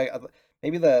actually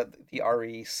maybe the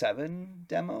RE7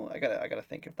 demo. I gotta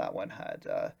think if that one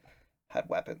had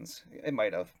weapons. It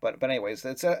might have, but anyways,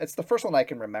 it's the first one I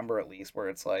can remember at least where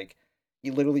it's like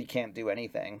you literally can't do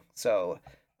anything. So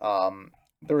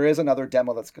there is another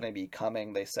demo that's going to be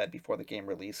coming. They said before the game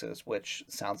releases, which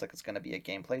sounds like it's going to be a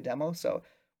gameplay demo. So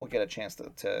we'll get a chance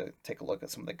to take a look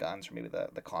at some of the guns or maybe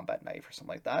the combat knife or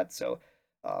something like that. So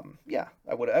yeah,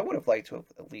 I would have liked to have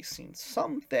at least seen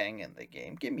something in the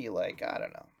game. Give me like I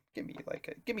don't know, give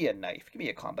me a knife, give me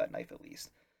a combat knife at least,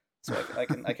 so I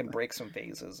can break some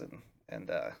vases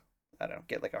and I don't know,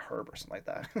 get like a herb or something like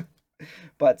that.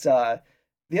 But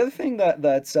the other thing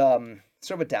that's sort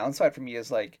of a downside for me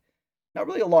is like not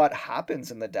really a lot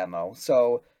happens in the demo.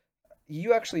 So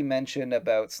you actually mentioned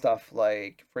about stuff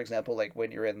like, for example, like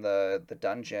when you're in the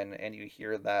dungeon and you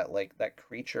hear that like that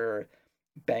creature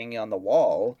banging on the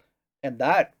wall, and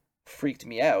that freaked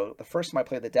me out. The first time I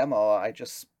played the demo, I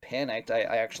just panicked. I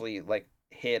actually like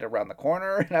hid around the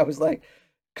corner and I was like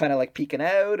kind of like peeking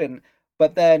out, and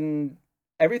but then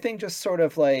everything just sort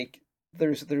of like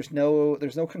there's no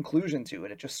conclusion to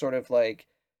it. It just sort of like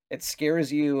it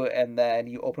scares you, and then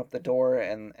you open up the door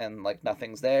and like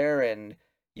nothing's there, and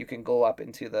you can go up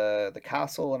into the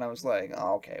castle, and I was like,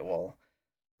 oh, okay, well,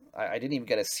 I didn't even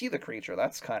get to see the creature.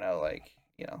 That's kind of like,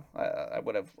 I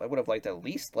would have liked to at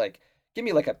least like give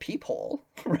me like a peephole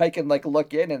where I can like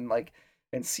look in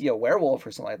and see a werewolf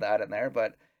or something like that in there.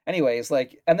 But anyways,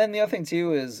 like, and then the other thing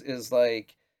too is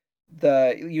like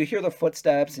you hear the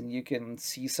footsteps and you can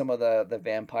see some of the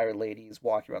vampire ladies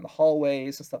walking around the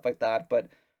hallways and stuff like that, but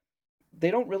they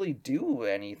don't really do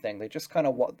anything. They just kind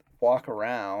of walk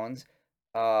around.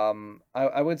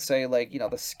 I would say like,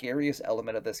 the scariest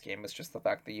element of this game is just the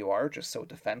fact that you are just so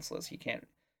defenseless.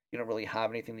 You don't really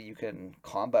have anything that you can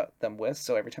combat them with.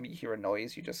 So every time you hear a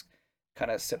noise, you just kind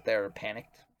of sit there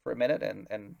panicked for a minute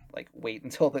and like wait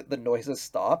until the noises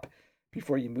stop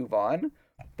before you move on.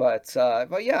 But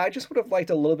yeah, I just would have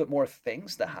liked a little bit more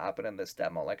things to happen in this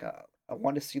demo. Like I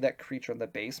wanted to see that creature in the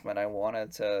basement. I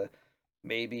wanted to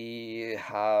maybe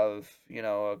have,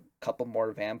 a couple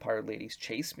more vampire ladies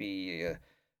chase me,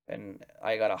 and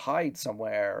I gotta hide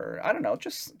somewhere. Or, I don't know,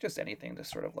 just anything to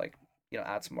sort of like,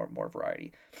 add some more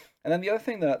variety. And then the other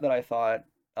thing that I thought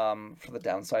for the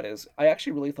downside is I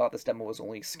actually really thought this demo was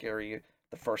only scary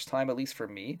the first time, at least for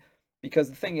me, because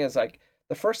the thing is like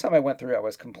the first time I went through, I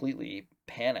was completely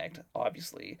panicked,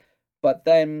 obviously, but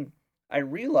then I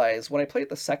realized when I played it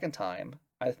the second time,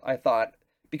 I thought,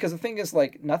 because the thing is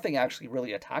like nothing actually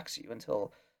really attacks you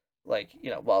until like,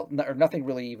 well, or nothing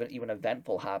really even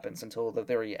eventful happens until the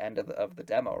very end of the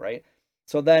demo, right?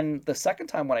 So then the second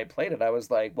time when I played it, I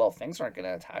was like, well, things aren't going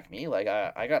to attack me. Like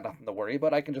I got nothing to worry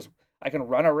about. I can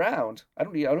run around. I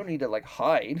don't need to like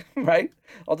hide, right?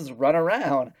 I'll just run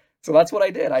around. So that's what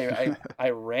I did. I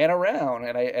ran around,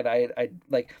 and I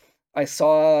like I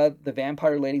saw the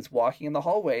vampire ladies walking in the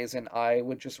hallways, and I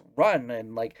would just run.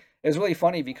 And like it was really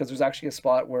funny because there's actually a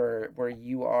spot where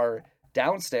you are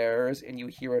downstairs and you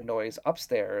hear a noise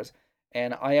upstairs,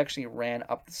 and I actually ran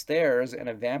up the stairs, and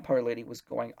a vampire lady was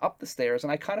going up the stairs,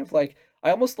 and I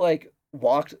almost like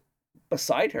walked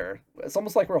beside her. It's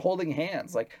almost like we're holding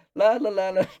hands, like la la la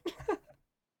la.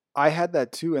 I had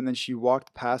that too, and then she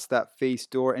walked past that face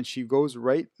door, and she goes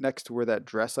right next to where that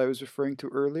dress I was referring to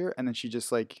earlier, and then she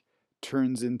just like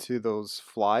turns into those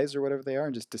flies or whatever they are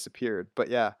and just disappeared. But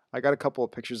yeah, I got a couple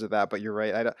of pictures of that. But you're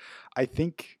right. I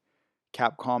think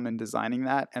Capcom in designing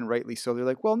that, and rightly so, they're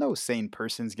like, well, no sane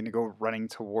person's gonna go running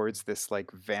towards this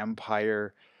like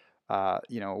vampire,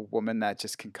 woman that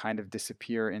just can kind of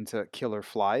disappear into killer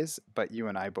flies. But you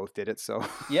and I both did it, so.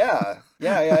 Yeah.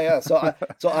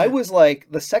 So I was like,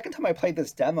 the second time I played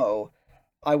this demo,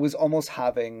 I was almost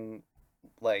having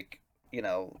like,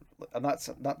 I'm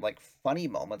not like funny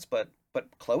moments, but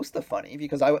close to funny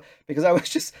because I was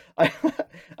just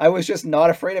I was just not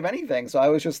afraid of anything. So I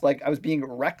was just like I was being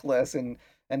reckless and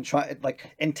try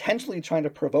like intentionally trying to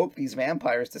provoke these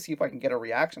vampires to see if I can get a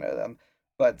reaction out of them.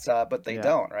 But they Yeah.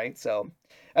 don't, right? So,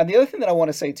 and the other thing that I want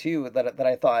to say too that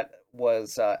I thought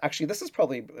was actually this is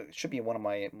probably should be one of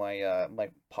my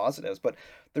positives, but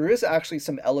there is actually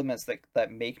some elements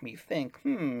that make me think,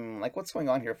 like what's going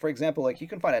on here? For example, like you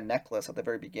can find a necklace at the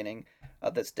very beginning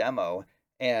of this demo,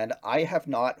 and I have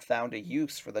not found a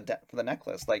use for for the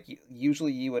necklace. Like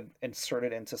usually you would insert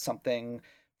it into something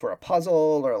for a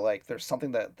puzzle, or like there's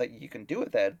something that you can do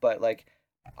with it, but like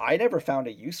I never found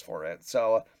a use for it.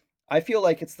 So I feel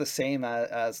like it's the same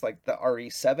as like the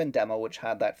RE7 demo, which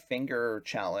had that finger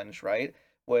challenge, right?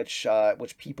 Which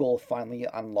people finally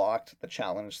unlocked the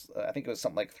challenge. I think it was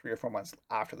something like 3 or 4 months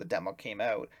after the demo came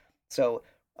out. So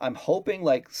I'm hoping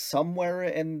like somewhere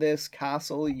in this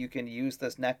castle you can use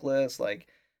this necklace. Like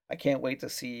I can't wait to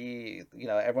see,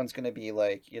 everyone's gonna be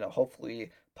like,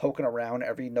 hopefully poking around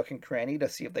every nook and cranny to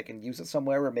see if they can use it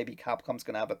somewhere, or maybe Capcom's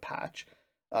gonna have a patch,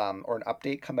 or an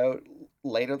update come out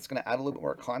later that's gonna add a little bit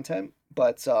more content.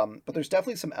 But there's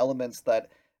definitely some elements that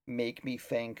make me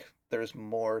think there's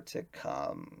more to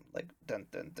come. Like dun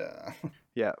dun dun.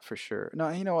 Yeah, for sure. No,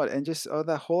 you know what? And just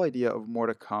that whole idea of more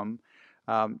to come,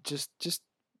 just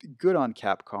good on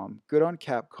Capcom. Good on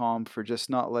Capcom for just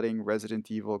not letting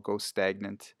Resident Evil go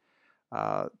stagnant.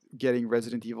 uh, Getting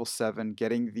Resident Evil 7,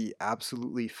 getting the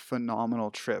absolutely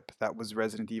phenomenal trip that was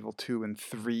Resident Evil 2 and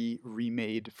 3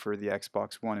 remade for the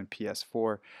Xbox One and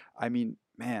PS4. I mean,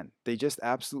 man, they just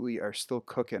absolutely are still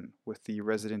cooking with the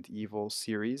Resident Evil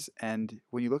series. And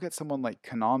when you look at someone like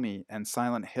Konami and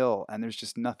Silent Hill, and there's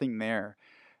just nothing there,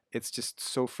 it's just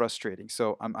so frustrating.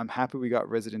 So I'm happy we got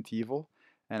Resident Evil,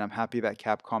 and I'm happy that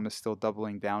Capcom is still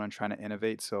doubling down and trying to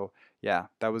innovate. So yeah,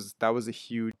 that was a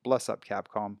huge bless up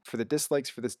Capcom. For the dislikes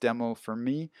for this demo, for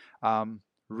me,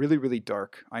 really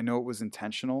dark. I know it was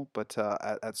intentional, but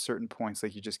at certain points,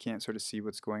 like you just can't sort of see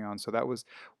what's going on. So that was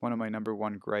one of my number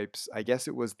one gripes. I guess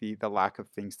it was the lack of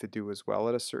things to do as well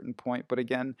at a certain point. But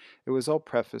again, it was all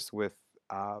prefaced with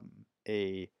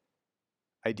a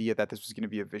idea that this was going to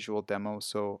be a visual demo,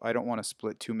 so I don't want to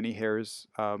split too many hairs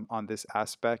on this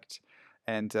aspect.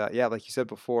 And yeah, like you said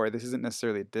before, this isn't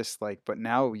necessarily a dislike, but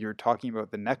now you're talking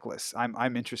about the necklace.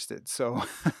 I'm interested. So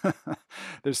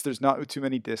there's not too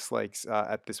many dislikes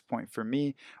at this point for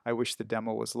me. I wish the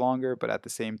demo was longer, but at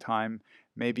the same time,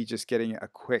 maybe just getting a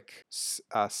quick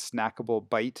snackable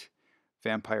bite,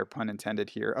 vampire pun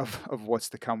intended here, of what's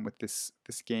to come with this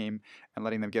game, and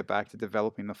letting them get back to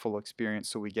developing the full experience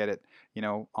so we get it,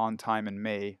 on time in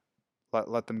May.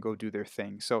 Let them go do their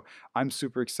thing. So I'm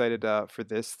super excited for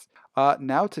this.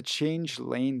 Now to change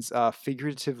lanes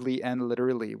figuratively and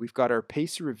literally, we've got our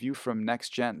Pacer review from Next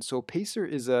Gen. So Pacer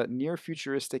is a near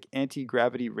futuristic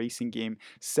anti-gravity racing game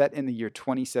set in the year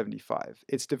 2075.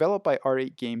 It's developed by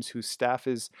R8 Games, whose staff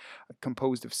is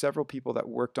composed of several people that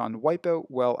worked on Wipeout,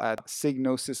 while at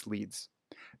Psygnosis leads.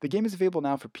 The game is available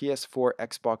now for PS4,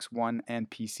 Xbox One, and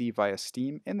PC via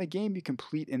Steam. In the game, you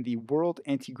compete in the World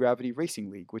Anti-Gravity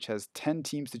Racing League, which has 10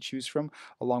 teams to choose from,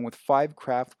 along with 5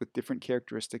 craft with different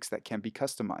characteristics that can be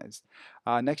customized.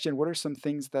 Next Gen, what are some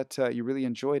things that you really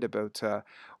enjoyed about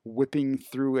whipping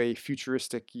through a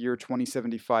futuristic year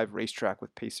 2075 racetrack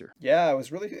with Pacer? Yeah, I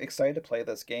was really excited to play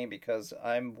this game because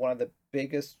I'm one of the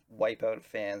biggest Wipeout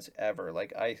fans ever.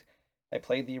 Like I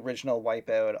played the original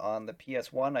Wipeout on the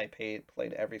PS1.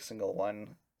 Played every single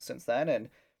one since then, and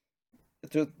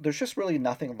there's just really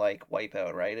nothing like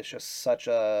Wipeout, right? It's just such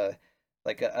an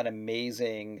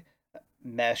amazing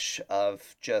mesh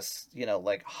of just,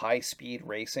 like high speed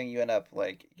racing. You end up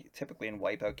like typically in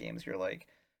Wipeout games, you're like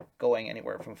going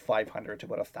anywhere from 500 to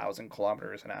about 1,000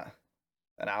 kilometers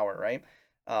an hour, right?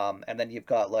 And then you've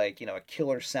got like, a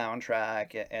killer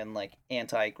soundtrack and like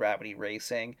anti-gravity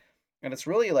racing. And it's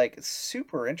really like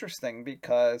super interesting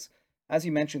because, as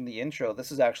you mentioned in the intro,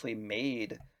 this is actually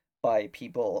made by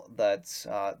people that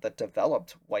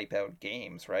developed Wipeout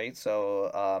games, right?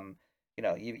 So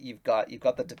you've got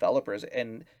the developers,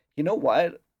 and you know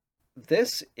what?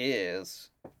 This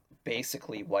is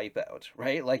basically Wipeout,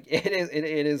 right? Like it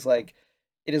is like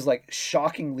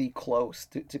shockingly close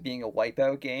to being a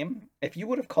Wipeout game. If you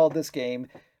would have called this game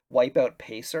Wipeout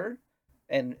Pacer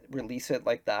and release it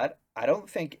like that, I don't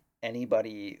think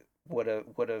anybody would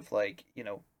have like,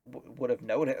 would have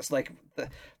noticed like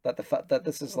that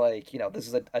this is like, this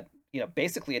is a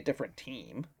basically a different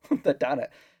team that done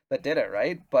it that did it,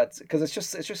 right? But because it's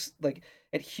just like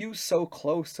it hews so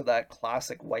close to that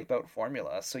classic Wipeout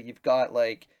formula. So you've got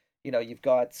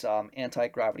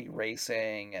anti-gravity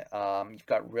racing, you've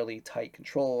got really tight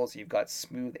controls, you've got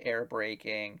smooth air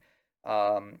braking,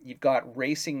 you've got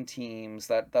racing teams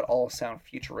that all sound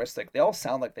futuristic. They all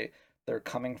sound like they're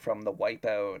coming from the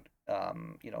Wipeout,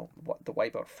 the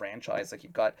Wipeout franchise. Like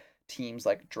you've got teams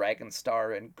like Dragon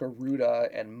Star and Garuda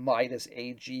and Midas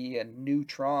AG and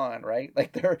Neutron, right?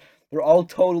 Like they're all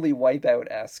totally Wipeout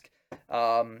esque.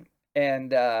 And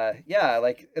Yeah,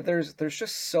 like there's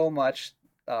just so much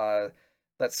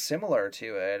that's similar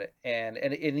to it, and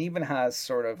it even has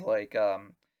sort of like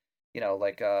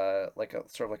like a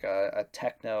sort of like a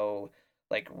techno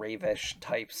like ravish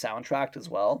type soundtrack as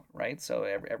well, right? So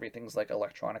everything's like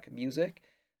electronic music,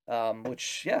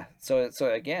 which yeah. So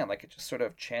again, like it just sort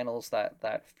of channels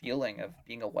that feeling of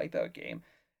being a Wipeout game,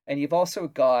 and you've also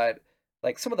got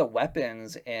like some of the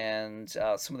weapons and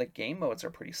some of the game modes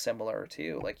are pretty similar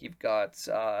too. Like you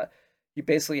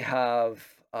basically have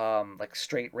like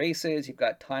straight races, you've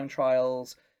got time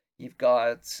trials, you've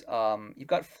got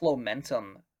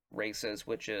Flomentum races,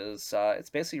 which is it's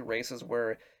basically races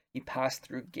where you pass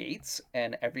through gates,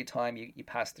 and every time you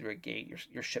pass through a gate,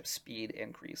 your ship's speed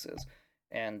increases.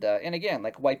 And again,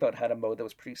 like Wipeout had a mode that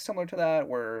was pretty similar to that,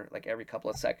 where like every couple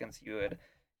of seconds you would,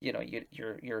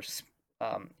 your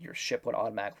ship would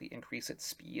automatically increase its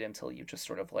speed until you just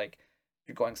sort of like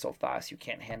you're going so fast you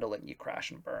can't handle it and you crash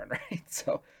and burn, right?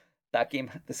 So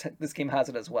this game has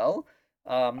it as well.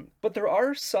 But there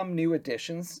are some new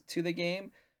additions to the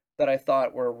game that I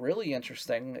thought were really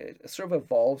interesting. It sort of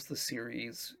evolves the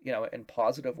series, in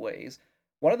positive ways.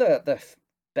 One of the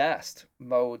best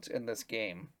modes in this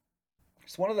game,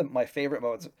 it's one of my favorite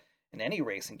modes in any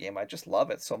racing game. I just love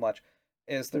it so much.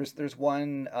 Is there's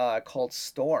one called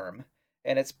Storm,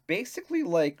 and it's basically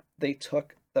like they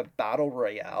took the battle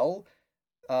royale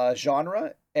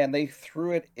genre and they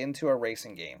threw it into a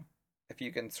racing game. If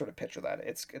you can sort of picture that,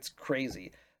 it's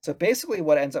crazy. So basically,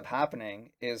 what ends up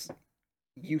happening is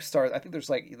you start. I think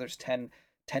there's 10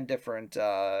 different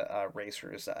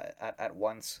racers at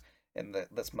once in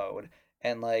this mode,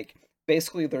 and like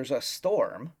basically there's a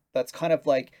storm that's kind of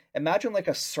like imagine like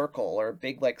a circle or a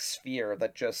big like sphere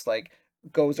that just like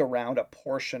goes around a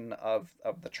portion of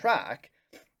the track,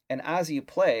 and as you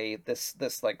play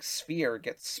this like sphere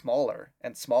gets smaller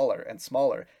and smaller and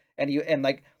smaller, and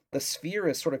like the sphere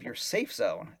is sort of your safe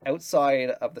zone.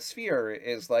 Outside of the sphere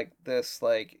is like this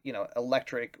like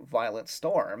electric violent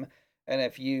storm, and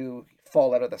if you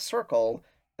fall out of the circle,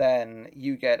 then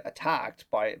you get attacked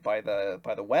by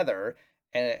the weather,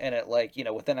 and it like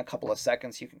within a couple of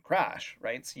seconds you can crash,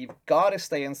 right? So you've got to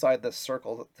stay inside this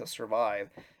circle to survive,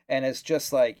 and it's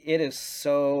just like it is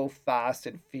so fast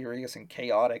and furious and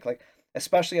chaotic, like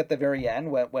especially at the very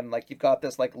end when like you've got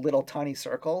this like little tiny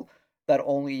circle that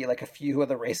only like a few of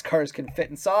the race cars can fit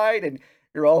inside, and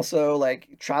you're also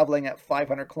like traveling at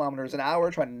 500 kilometers an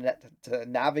hour trying to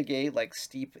navigate like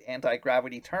steep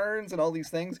anti-gravity turns and all these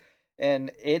things,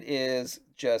 and it is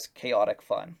just chaotic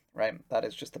fun, right? That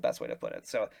is just the best way to put it.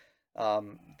 So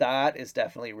that is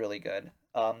definitely really good.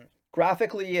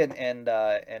 Graphically and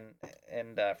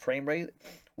frame rate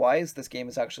wise, this game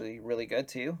is actually really good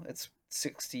too. It's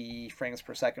 60 frames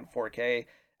per second, 4K.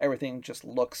 Everything just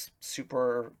looks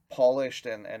super polished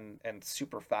and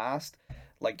super fast,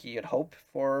 like you'd hope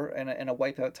for in a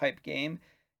Wipeout type game.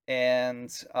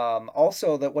 And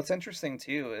also that what's interesting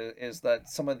too is that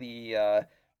some of the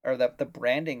or that the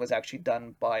branding was actually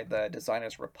done by the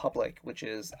designers Republic, which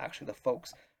is actually the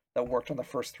folks that worked on the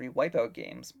first three Wipeout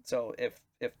games. So if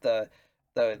the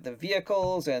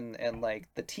vehicles and like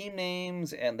the team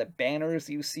names and the banners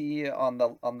you see on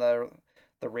the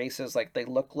races, like they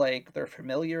look like they're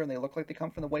familiar and they look like they come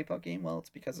from the Wipeout game, well,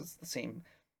 it's because it's the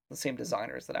same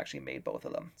designers that actually made both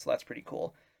of them. So that's pretty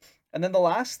cool. And then the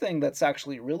last thing that's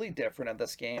actually really different in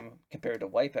this game compared to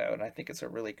Wipeout, and I think it's a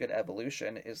really good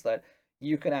evolution, is that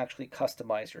you can actually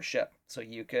customize your ship. So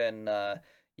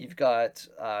you've got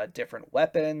different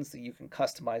weapons that you can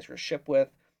customize your ship with.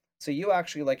 So you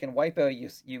actually like in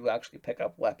Wipeout, you actually pick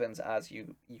up weapons as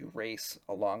you race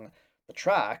along the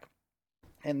track.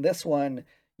 In this one,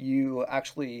 you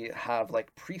actually have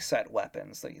like preset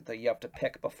weapons that you have to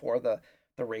pick before the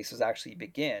races actually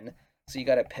begin. So you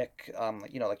got to pick,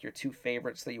 like your two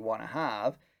favorites that you want to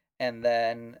have. And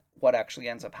then what actually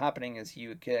ends up happening is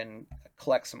you can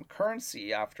collect some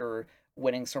currency after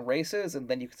winning some races, and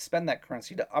then you can spend that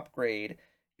currency to upgrade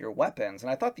your weapons.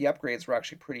 And I thought the upgrades were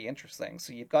actually pretty interesting.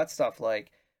 So you've got stuff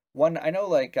like I know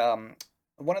like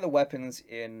one of the weapons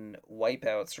in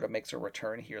Wipeout sort of makes a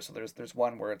return here. So there's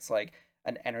one where it's like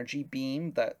an energy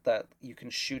beam that you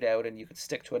can shoot out and you can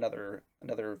stick to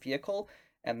another vehicle,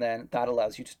 and then that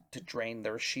allows you to drain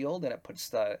their shield, and it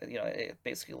puts it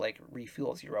basically like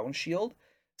refuels your own shield.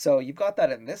 So you've got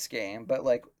that in this game, but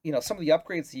like some of the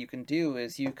upgrades that you can do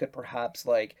is you could perhaps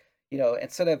like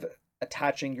instead of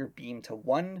attaching your beam to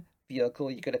one vehicle,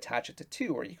 you could attach it to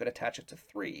two, or you could attach it to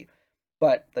three.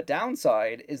 But the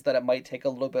downside is that it might take a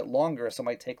little bit longer, so it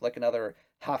might take like another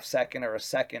half second or a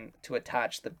second to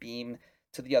attach the beam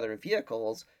to the other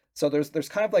vehicles. So there's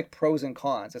kind of like pros and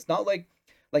cons. It's not like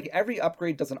every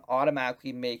upgrade doesn't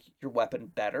automatically make your weapon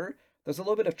better. There's a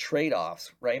little bit of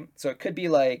trade-offs, right? So it could be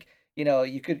like,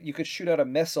 you could shoot out a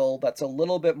missile that's a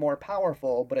little bit more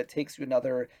powerful, but it takes you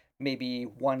another maybe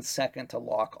 1 second to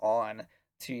lock on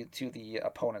to the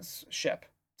opponent's ship.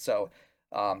 So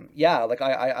yeah, like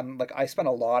I spent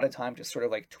a lot of time just sort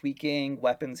of like tweaking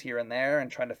weapons here and there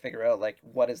and trying to figure out like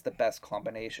what is the best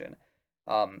combination.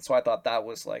 So I thought that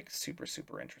was like super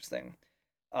super interesting.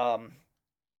 In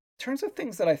terms of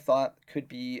things that I thought could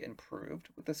be improved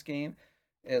with this game,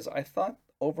 is I thought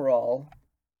overall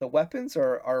the weapons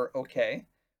are okay.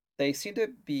 They seem to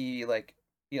be like,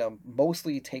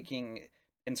 mostly taking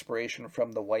inspiration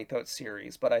from the Wipeout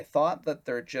series, but I thought that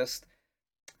they're just,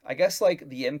 I guess like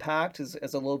the impact is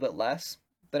a little bit less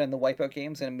than in the Wipeout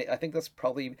games, and I think that's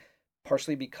probably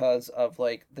partially because of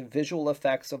like the visual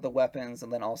effects of the weapons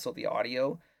and then also the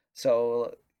audio.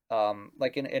 So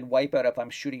like in Wipeout, if I'm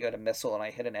shooting at a missile and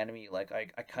I hit an enemy, like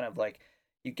I kind of like,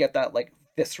 you get that like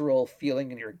visceral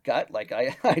feeling in your gut, like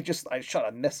I shot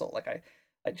a missile, like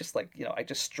I just like, I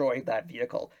destroyed that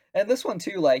vehicle. And this one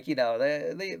too, like,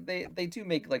 they do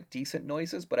make like decent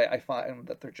noises, but I find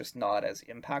that they're just not as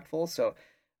impactful. So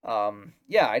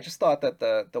yeah, I just thought that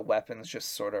the weapons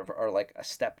just sort of are like a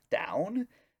step down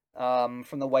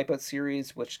from the Wipeout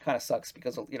series, which kind of sucks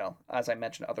because, as I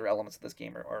mentioned, other elements of this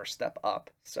game are a step up.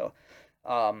 So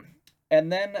um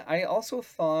and then I also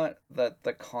thought that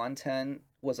the content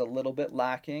was a little bit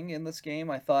lacking in this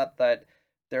game. I thought that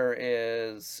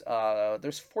there's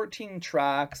 14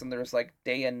 tracks, and there's like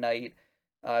day and night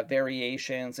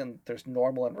variations, and there's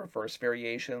normal and reverse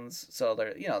variations. So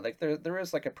there, like there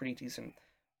is like a pretty decent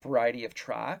variety of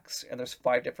tracks, and there's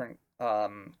 5 different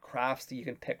crafts that you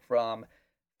can pick from,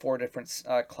 4 different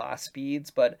class speeds.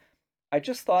 But I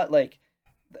just thought like,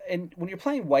 and when you're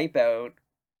playing Wipeout,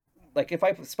 like if I,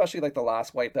 especially like the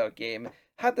last Wipeout game,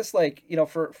 had this like,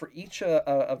 for each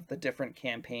of the different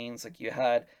campaigns, like you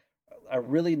had a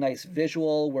really nice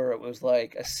visual where it was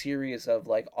like a series of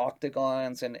like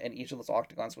octagons, and each of those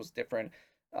octagons was different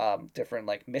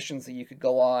like missions that you could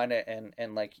go on,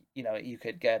 and like, you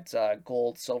could get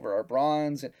gold, silver, or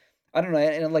bronze, and I don't know,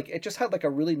 and like it just had like a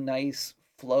really nice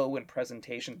flow and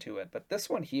presentation to it. But this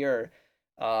one here,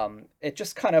 it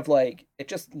just kind of like, it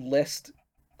just lists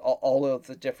all of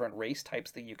the different race types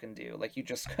that you can do. Like you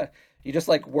just you just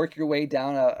like work your way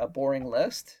down a boring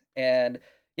list, and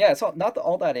yeah, it's not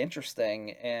all that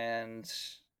interesting. And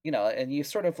and you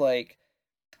sort of like,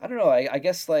 I don't know, I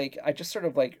guess like I just sort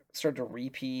of like started to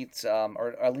repeat,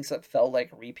 or at least it felt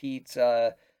like repeat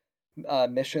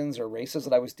missions or races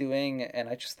that I was doing, and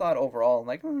I just thought overall, I'm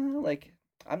like, like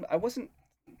I wasn't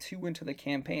too into the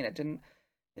campaign. It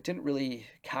didn't really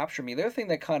capture me. The other thing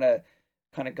that kind of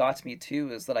got to me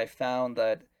too is that I found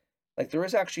that like there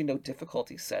is actually no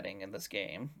difficulty setting in this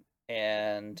game,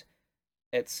 and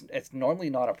it's normally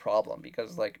not a problem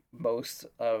because like most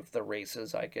of the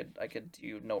races I could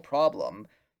do no problem.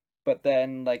 But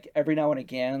then like every now and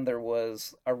again there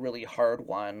was a really hard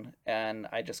one, and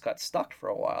I just got stuck for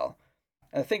a while.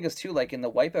 And the thing is too, like in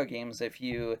the Wipeout games, if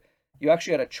you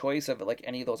actually had a choice of like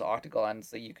any of those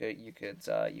octagons that you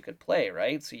could play,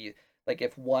 right? So you, like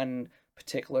if one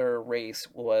particular race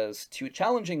was too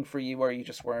challenging for you, or you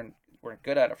just weren't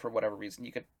good at it for whatever reason,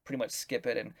 you could pretty much skip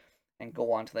it and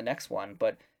go on to the next one.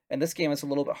 But in this game, it's a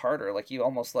little bit harder. Like you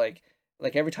almost like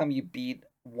every time you beat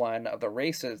one of the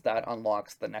races, that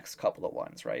unlocks the next couple of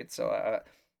ones, right? So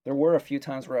there were a few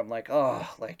times where I'm like, oh,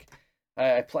 like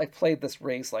I played this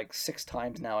race like 6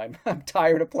 times now. I'm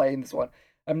tired of playing this one.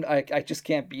 I just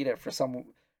can't beat it for some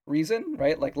reason,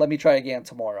 right? Like let me try again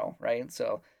tomorrow, right?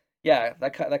 So yeah,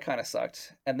 that kind of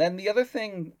sucked. And then the other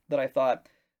thing that I thought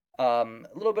a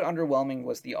little bit underwhelming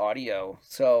was the audio.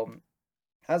 So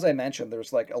as I mentioned,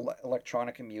 there's like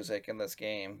electronic music in this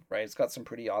game, right? It's got some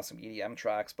pretty awesome EDM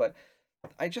tracks, but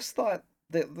I just thought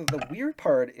the weird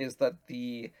part is that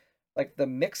the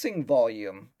mixing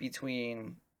volume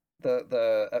between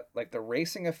the like the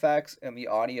racing effects and the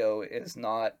audio is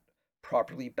not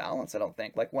properly balanced, I don't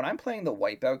think. Like when I'm playing the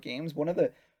Wipeout games, one of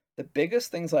the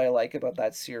biggest things I like about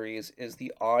that series is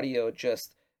the audio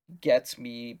just gets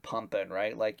me pumping,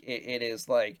 right? Like it is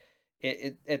like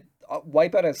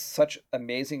Wipeout has such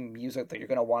amazing music that you're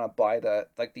gonna want to buy the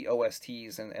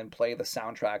OSTs and play the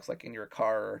soundtracks like in your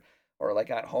car, or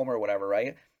like at home or whatever,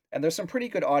 right? And there's some pretty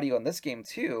good audio in this game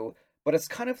too, but it's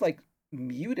kind of like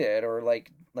muted or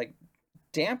like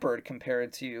dampered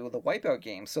compared to the Wipeout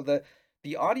game. So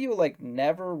the audio like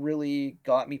never really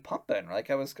got me pumping. Like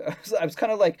I was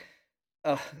kind of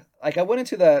uh like I went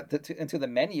into into the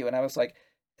menu, and I was like,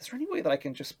 is there any way that I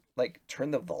can just like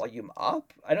turn the volume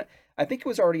up? I think it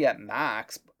was already at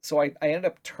max, so I ended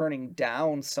up turning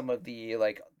down some of the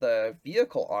like the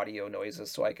vehicle audio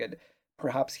noises so I could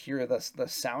perhaps hear the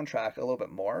soundtrack a little bit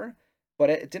more. but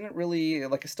it didn't really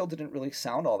like it still didn't really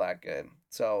sound all that good.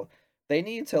 So they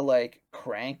need to like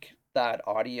crank that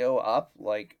audio up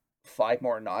like five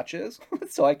more notches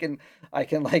so I can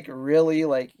like really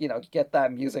like get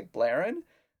that music blaring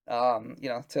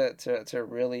to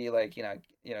really like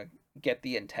get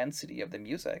the intensity of the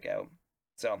music out.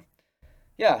 So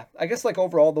yeah, I guess like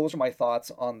overall those are my thoughts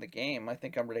on the game. I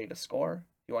think I'm ready to score.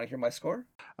 You want to hear my score?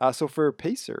 So for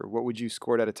Pacer, what would you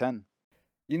score it out of 10?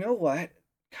 You know what?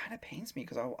 Kind of pains me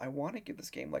because I want to give this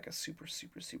game like a super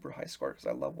super super high score because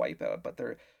I love Wipeout, but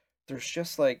there's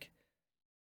just like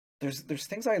there's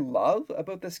things I love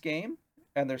about this game,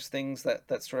 and there's things that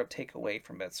sort of take away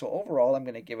from it. So overall, I'm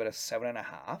gonna give it a 7.5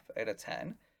 out of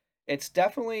 10. It's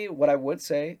definitely what I would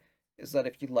say is that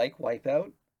if you like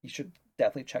Wipeout, you should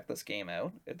definitely check this game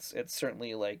out. It's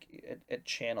certainly like it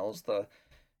channels the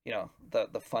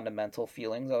fundamental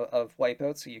feelings of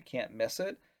Wipeout, so you can't miss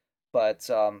it. But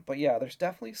yeah, there's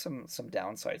definitely some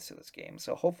downsides to this game.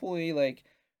 So hopefully like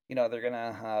they're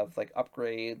gonna have like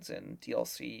upgrades and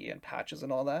DLC and patches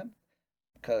and all that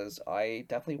because I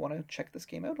definitely want to check this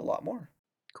game out a lot more.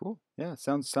 Cool. Yeah,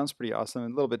 sounds pretty awesome. A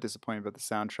little bit disappointed about the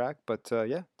soundtrack, but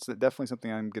yeah, it's definitely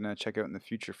something I'm gonna check out in the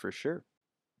future for sure.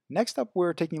 Next up,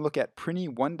 we're taking a look at Prinny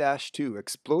 1-2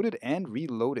 Exploded and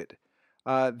Reloaded.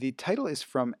 The title is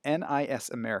from NIS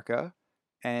America,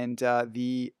 and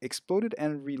the Exploded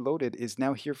and Reloaded is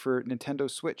now here for Nintendo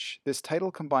Switch. This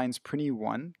title combines Prinny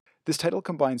 1,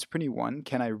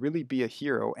 Can I Really Be a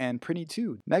Hero, and Prinny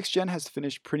 2. Next Gen has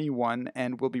finished Prinny 1,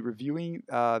 and we'll be reviewing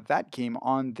that game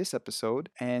on this episode.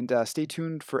 And stay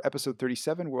tuned for episode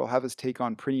 37, where we'll have us take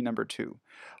on Prinny number 2.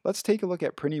 Let's take a look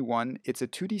at Prinny 1. It's a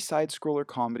 2D side-scroller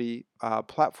comedy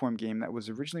platform game that was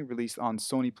originally released on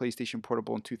Sony PlayStation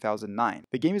Portable in 2009.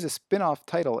 The game is a spin-off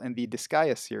title in the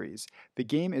Disgaea series. The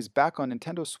game is back on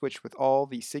Nintendo Switch with all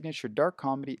the signature dark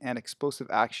comedy and explosive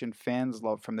action fans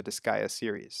love from the Disgaea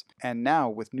series. And now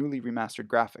with newly remastered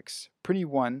graphics. Prinny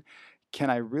 1, Can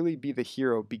I Really Be the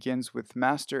Hero begins with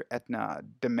Master Etna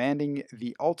demanding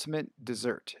the ultimate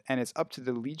dessert, and it's up to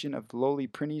the legion of lowly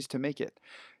Prinnies to make it.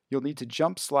 You'll need to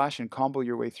jump, slash, and combo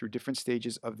your way through different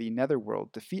stages of the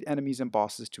Netherworld, defeat enemies and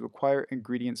bosses to acquire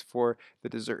ingredients for the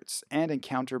desserts, and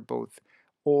encounter both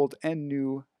old and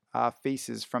new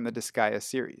faces from the Disgaea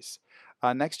series.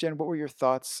 Next Gen, what were your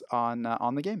thoughts on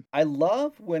the game? I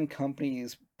love when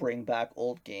companies bring back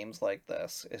old games like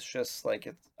this. It's just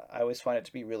like I always find it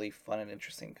to be really fun and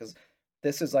interesting because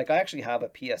this is like I actually have a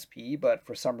PSP, but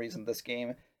for some reason this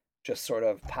game just sort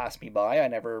of passed me by. I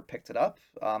never picked it up.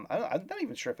 I'm not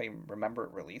even sure if I remember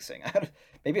it releasing.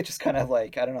 Maybe it just kind of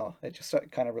like I don't know. It just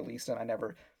kind of released and I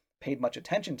never paid much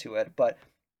attention to it. But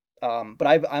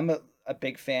I'm a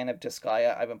big fan of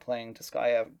Disgaea. I've been playing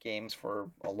Disgaea games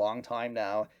for a long time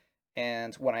now,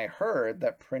 and when I heard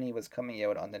that Prinny was coming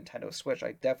out on Nintendo Switch,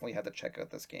 I definitely had to check out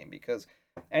this game because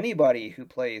anybody who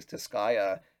plays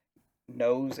Disgaea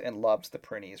knows and loves the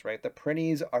Prinnies, right? The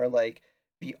Prinnies are like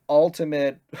the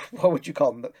ultimate what would you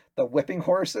call them? The whipping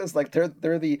horses? Like they're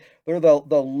the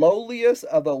lowliest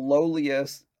of the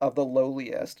lowliest of the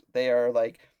lowliest. They are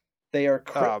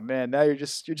Oh man, now you're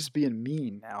just being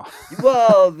mean now.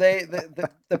 well, the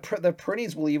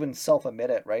Prinnies will even self admit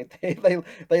it, right?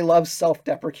 They love self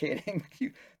deprecating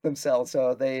themselves,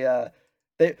 so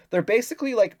they're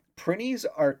basically like Prinnies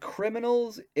are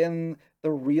criminals in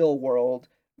the real world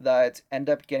that end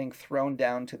up getting thrown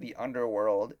down to the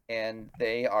underworld, and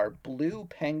they are blue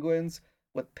penguins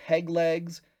with peg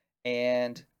legs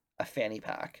and a fanny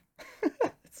pack.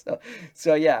 So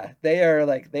so yeah, they are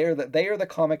the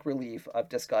comic relief of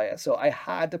Disgaea. So I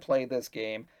had to play this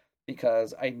game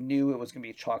because I knew it was going to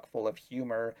be chock full of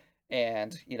humor,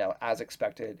 and as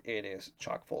expected, it is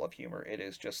chock full of humor. It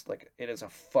is just like it is a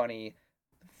funny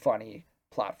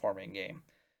platforming game.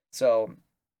 So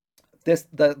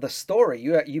the story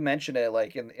you mentioned it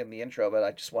like in the intro, but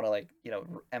I just want to like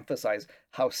emphasize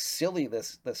how silly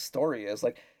this story is.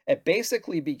 Like it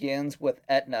basically begins with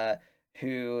Etna,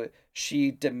 who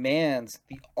she demands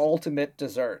the ultimate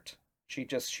dessert.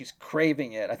 She's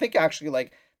craving it. I think actually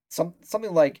like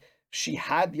something like she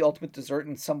had the ultimate dessert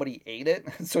and somebody ate it,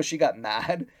 so she got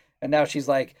mad, and now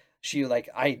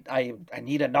I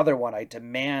need another one. I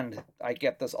demand I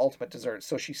get this ultimate dessert.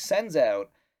 So she sends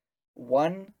out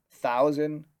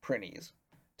 1,000 Prinnies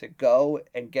to go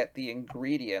and get the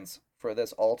ingredients for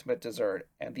this ultimate dessert.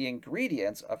 And the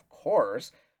ingredients, of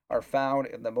course, are found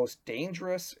in the most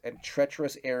dangerous and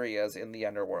treacherous areas in the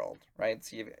underworld, right?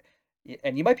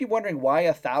 And you might be wondering why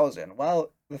 1,000.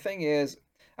 Well, the thing is,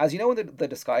 as you know in the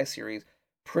Disguise series,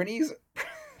 Prinnies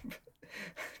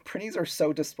Prinnies are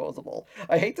so disposable.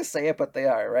 I hate to say it, but they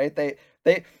are, right? They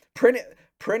Prinny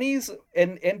Prinnies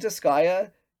in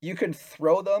Disgaea, you can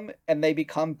throw them and they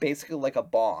become basically like a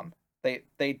bomb. They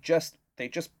just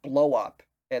blow up,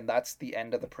 and that's the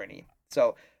end of the Prinny.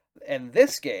 So in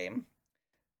this game,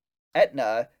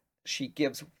 Etna, she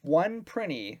gives one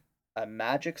Prinny a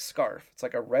magic scarf. It's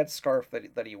like a red scarf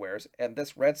that he wears, and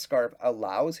this red scarf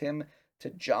allows him to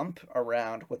jump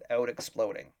around without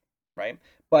exploding, right?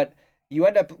 But you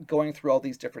end up going through all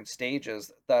these different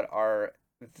stages that are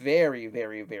very,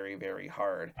 very, very, very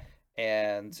hard,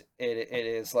 and it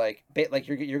is like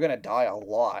you're gonna die a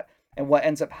lot. And what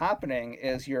ends up happening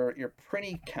is your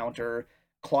Prinny counter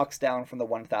clocks down from the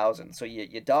 1000. So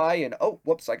you die and oh,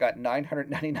 whoops, I got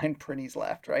 999 printies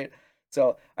left, right?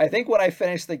 So I think when I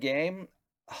finished the game,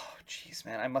 oh jeez,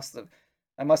 man, I must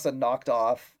have knocked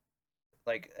off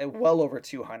like well over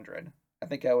 200. I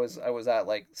think I was at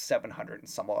like 700 and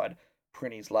some odd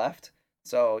printies left.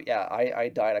 So yeah, I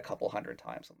died a couple hundred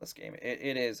times on this game.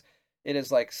 It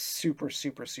is like super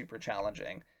super super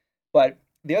challenging. But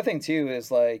the other thing too is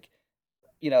like,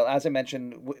 as I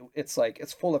mentioned, it's like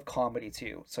it's full of comedy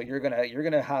too. So you're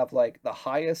gonna have like the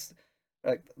highest,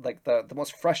 like the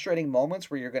most frustrating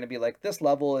moments where you're gonna be like, this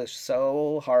level is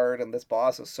so hard and this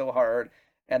boss is so hard.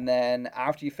 And then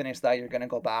after you finish that, you're gonna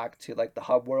go back to like the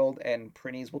hub world, and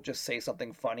Prinnies will just say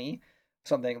something funny,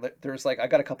 something that there's like I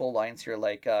got a couple of lines here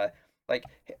like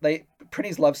they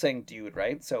Prinnies love saying dude,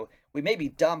 right? So we may be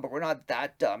dumb, but we're not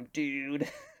that dumb, dude.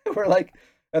 We're like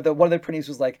one of the Prinnies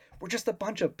was like, "We're just a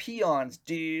bunch of peons,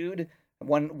 dude."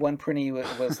 One Prinny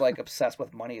was like obsessed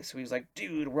with money, so he was like,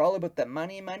 "Dude, we're all about the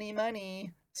money, money,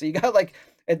 money." So you got like,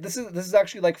 this is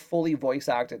actually like fully voice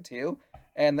acted too,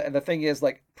 and the thing is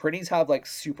like, Prinnies have like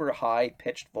super high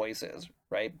pitched voices,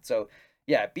 right? So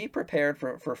yeah, be prepared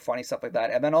for funny stuff like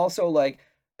that, and then also like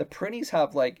the Prinnies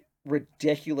have like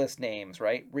ridiculous names,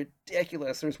 right?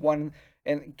 Ridiculous. There's one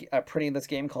and a Prinny in this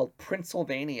game called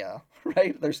Princevania,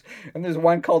 right? There's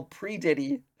one called Pre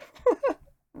Diddy,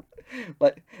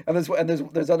 but and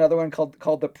there's another one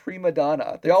called the Prima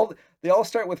Donna. They all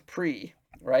start with pre,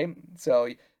 right? So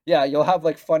yeah, you'll have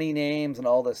like funny names and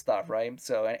all this stuff, right?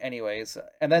 So anyways,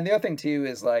 and then the other thing too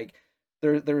is like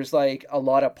there's like a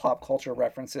lot of pop culture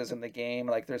references in the game.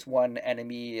 Like there's one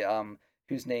enemy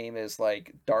whose name is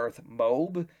like Darth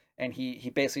Mobe, and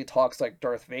he basically talks like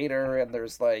Darth Vader. And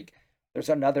there's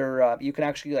another you can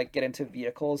actually like get into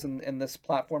vehicles in this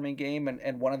platforming game,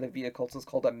 and one of the vehicles is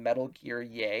called a Metal Gear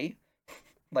Yay,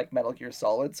 like Metal Gear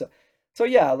Solid. So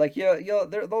yeah, like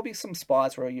there'll be some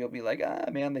spots where you'll be like,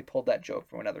 ah man, they pulled that joke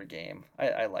from another game.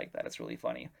 I like that. It's really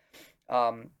funny.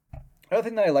 Um, Another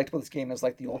thing that I liked about this game is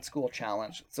like the old school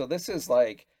challenge. So this is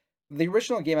like the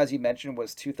original game, as you mentioned,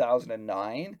 was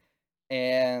 2009,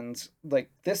 and like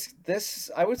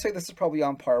this I would say this is probably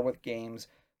on par with games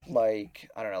like,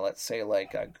 I don't know, let's say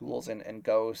like Ghouls and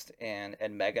Ghost and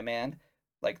Mega Man,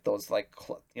 like those like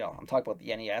I'm talking about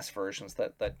the NES versions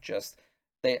that just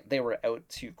they were out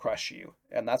to crush you,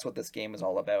 and that's what this game is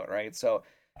all about, right? So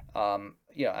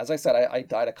as I said, I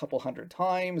died a couple hundred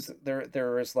times.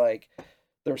 There is like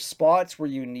there's spots where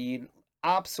you need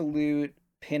absolute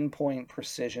pinpoint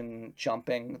precision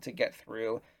jumping to get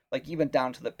through, like even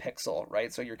down to the pixel,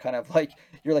 right? So you're kind of like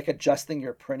you're like adjusting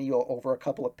your Prinny over a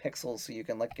couple of pixels so you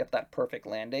can like get that perfect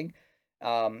landing.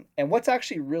 And what's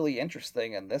actually really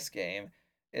interesting in this game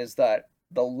is that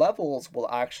the levels will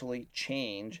actually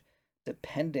change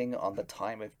depending on the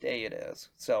time of day it is.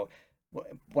 So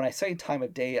when I say time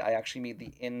of day, I actually mean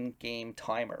the in-game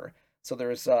timer. So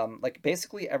there's like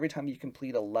basically every time you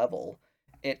complete a level,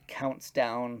 it counts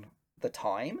down the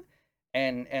time,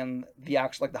 and the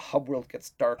actual like the hub world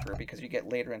gets darker because you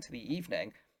get later into the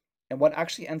evening. And what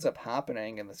actually ends up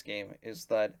happening in this game is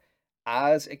that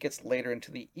as it gets later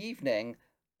into the evening,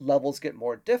 levels get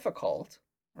more difficult,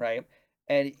 right?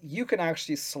 And you can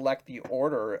actually select the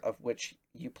order of which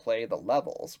you play the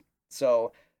levels.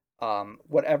 So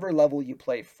whatever level you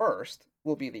play first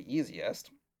will be the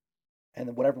easiest, and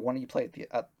then whatever one you play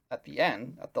at the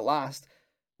end, at the last,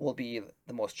 will be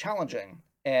the most challenging.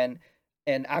 And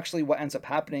actually, what ends up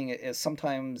happening is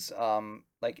sometimes,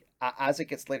 like as it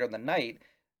gets later in the night,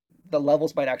 the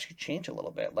levels might actually change a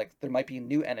little bit. Like there might be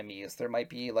new enemies, there might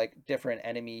be like different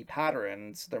enemy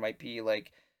patterns, there might be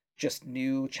like just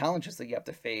new challenges that you have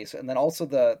to face, and then also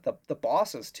the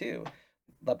bosses too.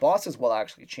 The bosses will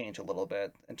actually change a little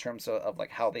bit in terms of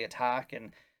like how they attack,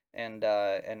 and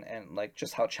like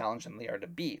just how challenging they are to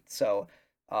beat. So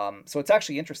it's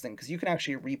actually interesting because you can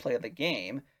actually replay the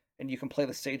game, and you can play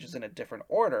the stages in a different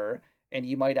order, and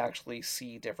you might actually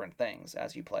see different things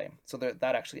as you play. So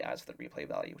that actually adds to the replay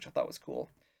value, which I thought was cool.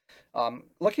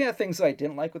 Looking at things that I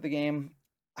didn't like with the game,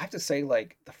 I have to say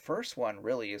like the first one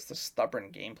really is the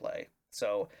stubborn gameplay.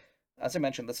 So, as I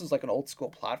mentioned, this is like an old school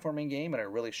platforming game, and it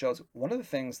really shows. One of the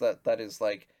things that is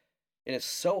like, it is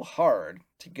so hard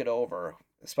to get over,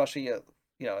 especially as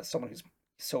someone who's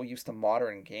so used to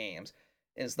modern games,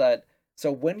 is that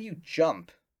so when you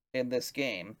jump in this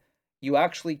game, you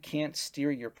actually can't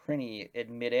steer your Prinny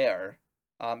in midair.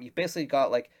 You've basically got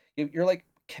like you're like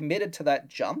committed to that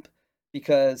jump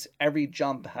because every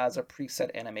jump has a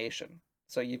preset animation.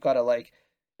 So you've got to like,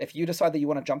 if you decide that you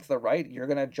want to jump to the right, you're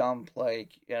gonna jump like,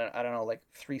 I don't know, like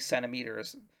 3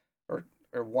 centimeters or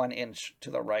 1 inch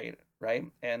to the right, right?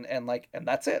 And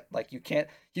that's it. Like you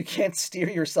can't steer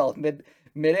yourself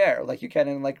midair like you can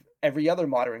in like every other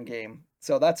modern game.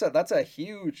 So that's a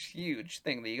huge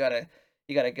thing that you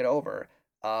gotta get over.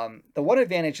 The one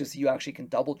advantage is you actually can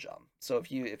double jump. So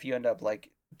if you end up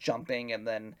like jumping and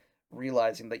then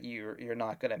realizing that you're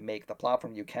not gonna make the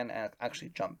platform, you can actually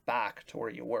jump back to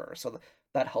where you were. So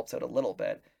that helps out a little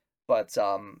bit. But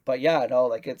yeah, no,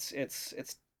 like it's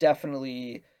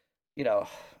definitely, you know,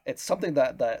 it's something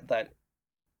that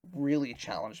really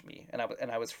challenged me,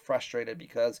 and I was frustrated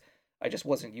because I just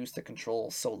wasn't used to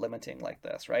controls so limiting like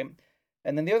this, right?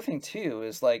 And then the other thing too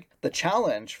is like the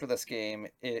challenge for this game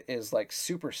is like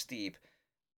super steep,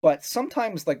 but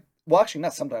sometimes like, well, actually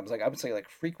not sometimes, like I would say like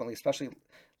frequently, especially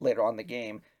later on in the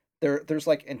game, there's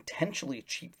like intentionally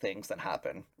cheap things that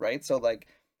happen, right? So like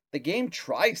the game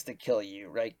tries to kill you,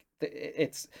 right?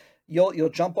 It's you'll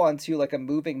jump onto like a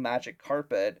moving magic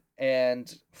carpet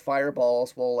and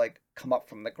fireballs will like come up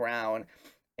from the ground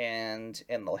and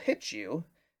they'll hit you,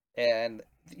 and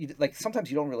like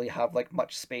sometimes you don't really have like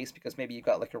much space because maybe you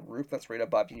got like a roof that's right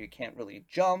above you, you can't really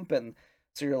jump, and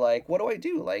so you're like, what do I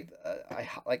do? Like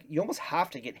like you almost have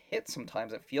to get hit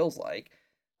sometimes, it feels like.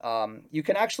 You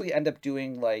can actually end up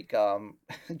doing like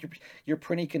your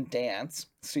Prinny can dance,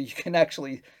 so you can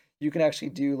actually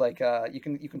do like you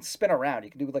can spin around,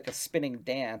 you can do like a spinning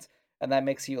dance, and that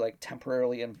makes you like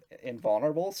temporarily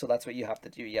invulnerable. So that's what you have to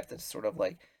do. You have to sort of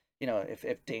like,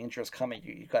 if danger is coming,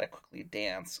 you got to quickly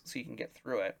dance so you can get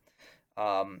through it.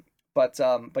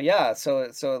 But yeah,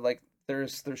 so like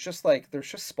there's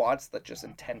just spots that just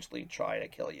intentionally try to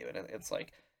kill you, and it's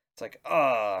like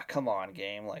come on,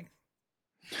 game, like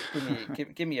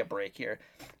give me a break here.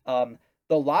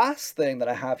 The last thing that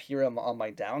I have here on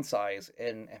my downsides,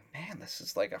 and man, this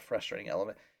is like a frustrating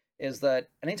element, is that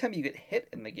anytime you get hit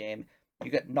in the game,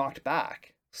 you get knocked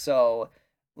back. So,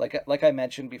 like I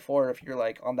mentioned before, if you're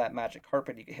like on that magic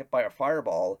carpet, you get hit by a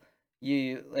fireball.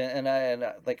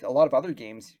 Like a lot of other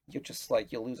games,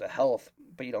 you'll lose a health,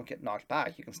 but you don't get knocked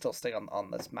back. You can still stay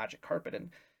on this magic carpet and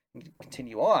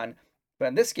continue on. But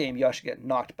in this game, you actually get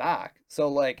knocked back. So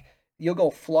like you'll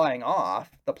go flying off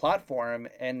the platform,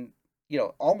 and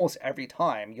almost every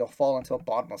time you'll fall into a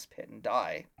bottomless pit and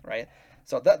die, right?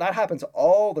 So that happens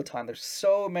all the time. There's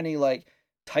so many like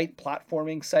tight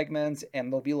platforming segments,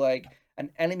 and there'll be like an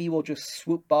enemy will just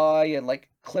swoop by and like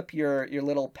clip your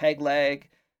little peg leg,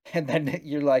 and then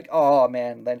you're like, oh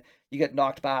man, then you get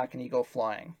knocked back and you go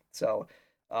flying. So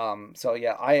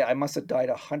yeah, I must have died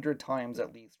 100 times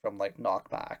at least from like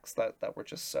knockbacks that were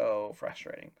just so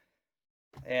frustrating.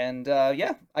 And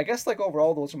yeah, I guess like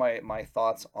overall, those are my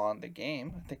thoughts on the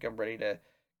game. I think I'm ready to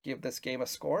give this game a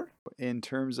score. In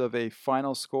terms of a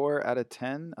final score out of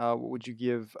 10, what would you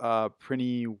give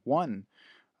Prinny 1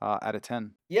 out of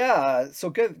 10? Yeah, so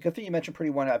good thing you mentioned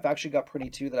Pretty One. I've actually got Pretty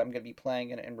Two that I'm going to be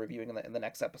playing and reviewing in the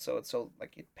next episode. So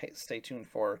like, stay tuned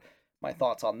for my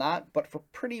thoughts on that. But for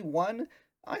Pretty One,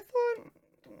 I thought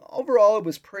overall it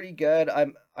was pretty good.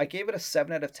 I gave it a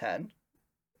 7 out of 10.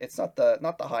 It's not the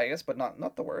highest, but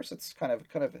not the worst. It's kind of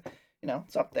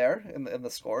it's up there in the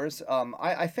scores.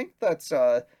 I think that's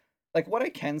like, what I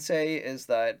can say is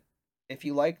that if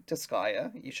you like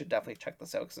Disgaea, you should definitely check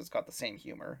this out because it's got the same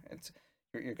humor.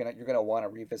 You're gonna want to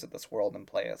revisit this world and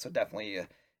play it. So definitely,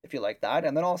 if you like that,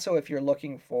 and then also if you're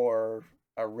looking for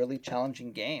a really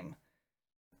challenging game,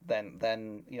 then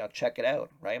check it out,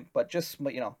 right? But just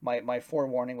my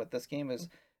forewarning with this game is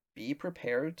be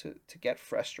prepared to get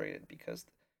frustrated, because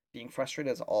being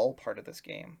frustrated is all part of this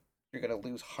game. You're gonna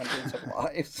lose hundreds of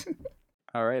lives.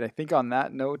 All right, I think on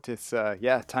that note, it's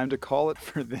time to call it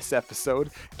for this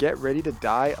episode. Get ready to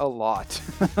die a lot.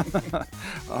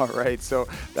 All right, so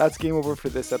that's game over for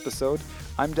this episode.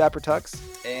 I'm Dapper Tux.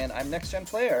 And I'm Next Gen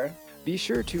Player. Be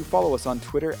sure to follow us on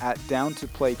Twitter at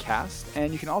DownToPlayCast,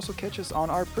 and you can also catch us on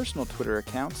our personal Twitter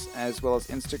accounts, as well as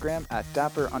Instagram at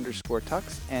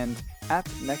Dapper_Tux and at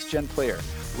Next Gen Player.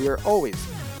 We are always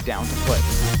down to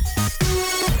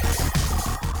play.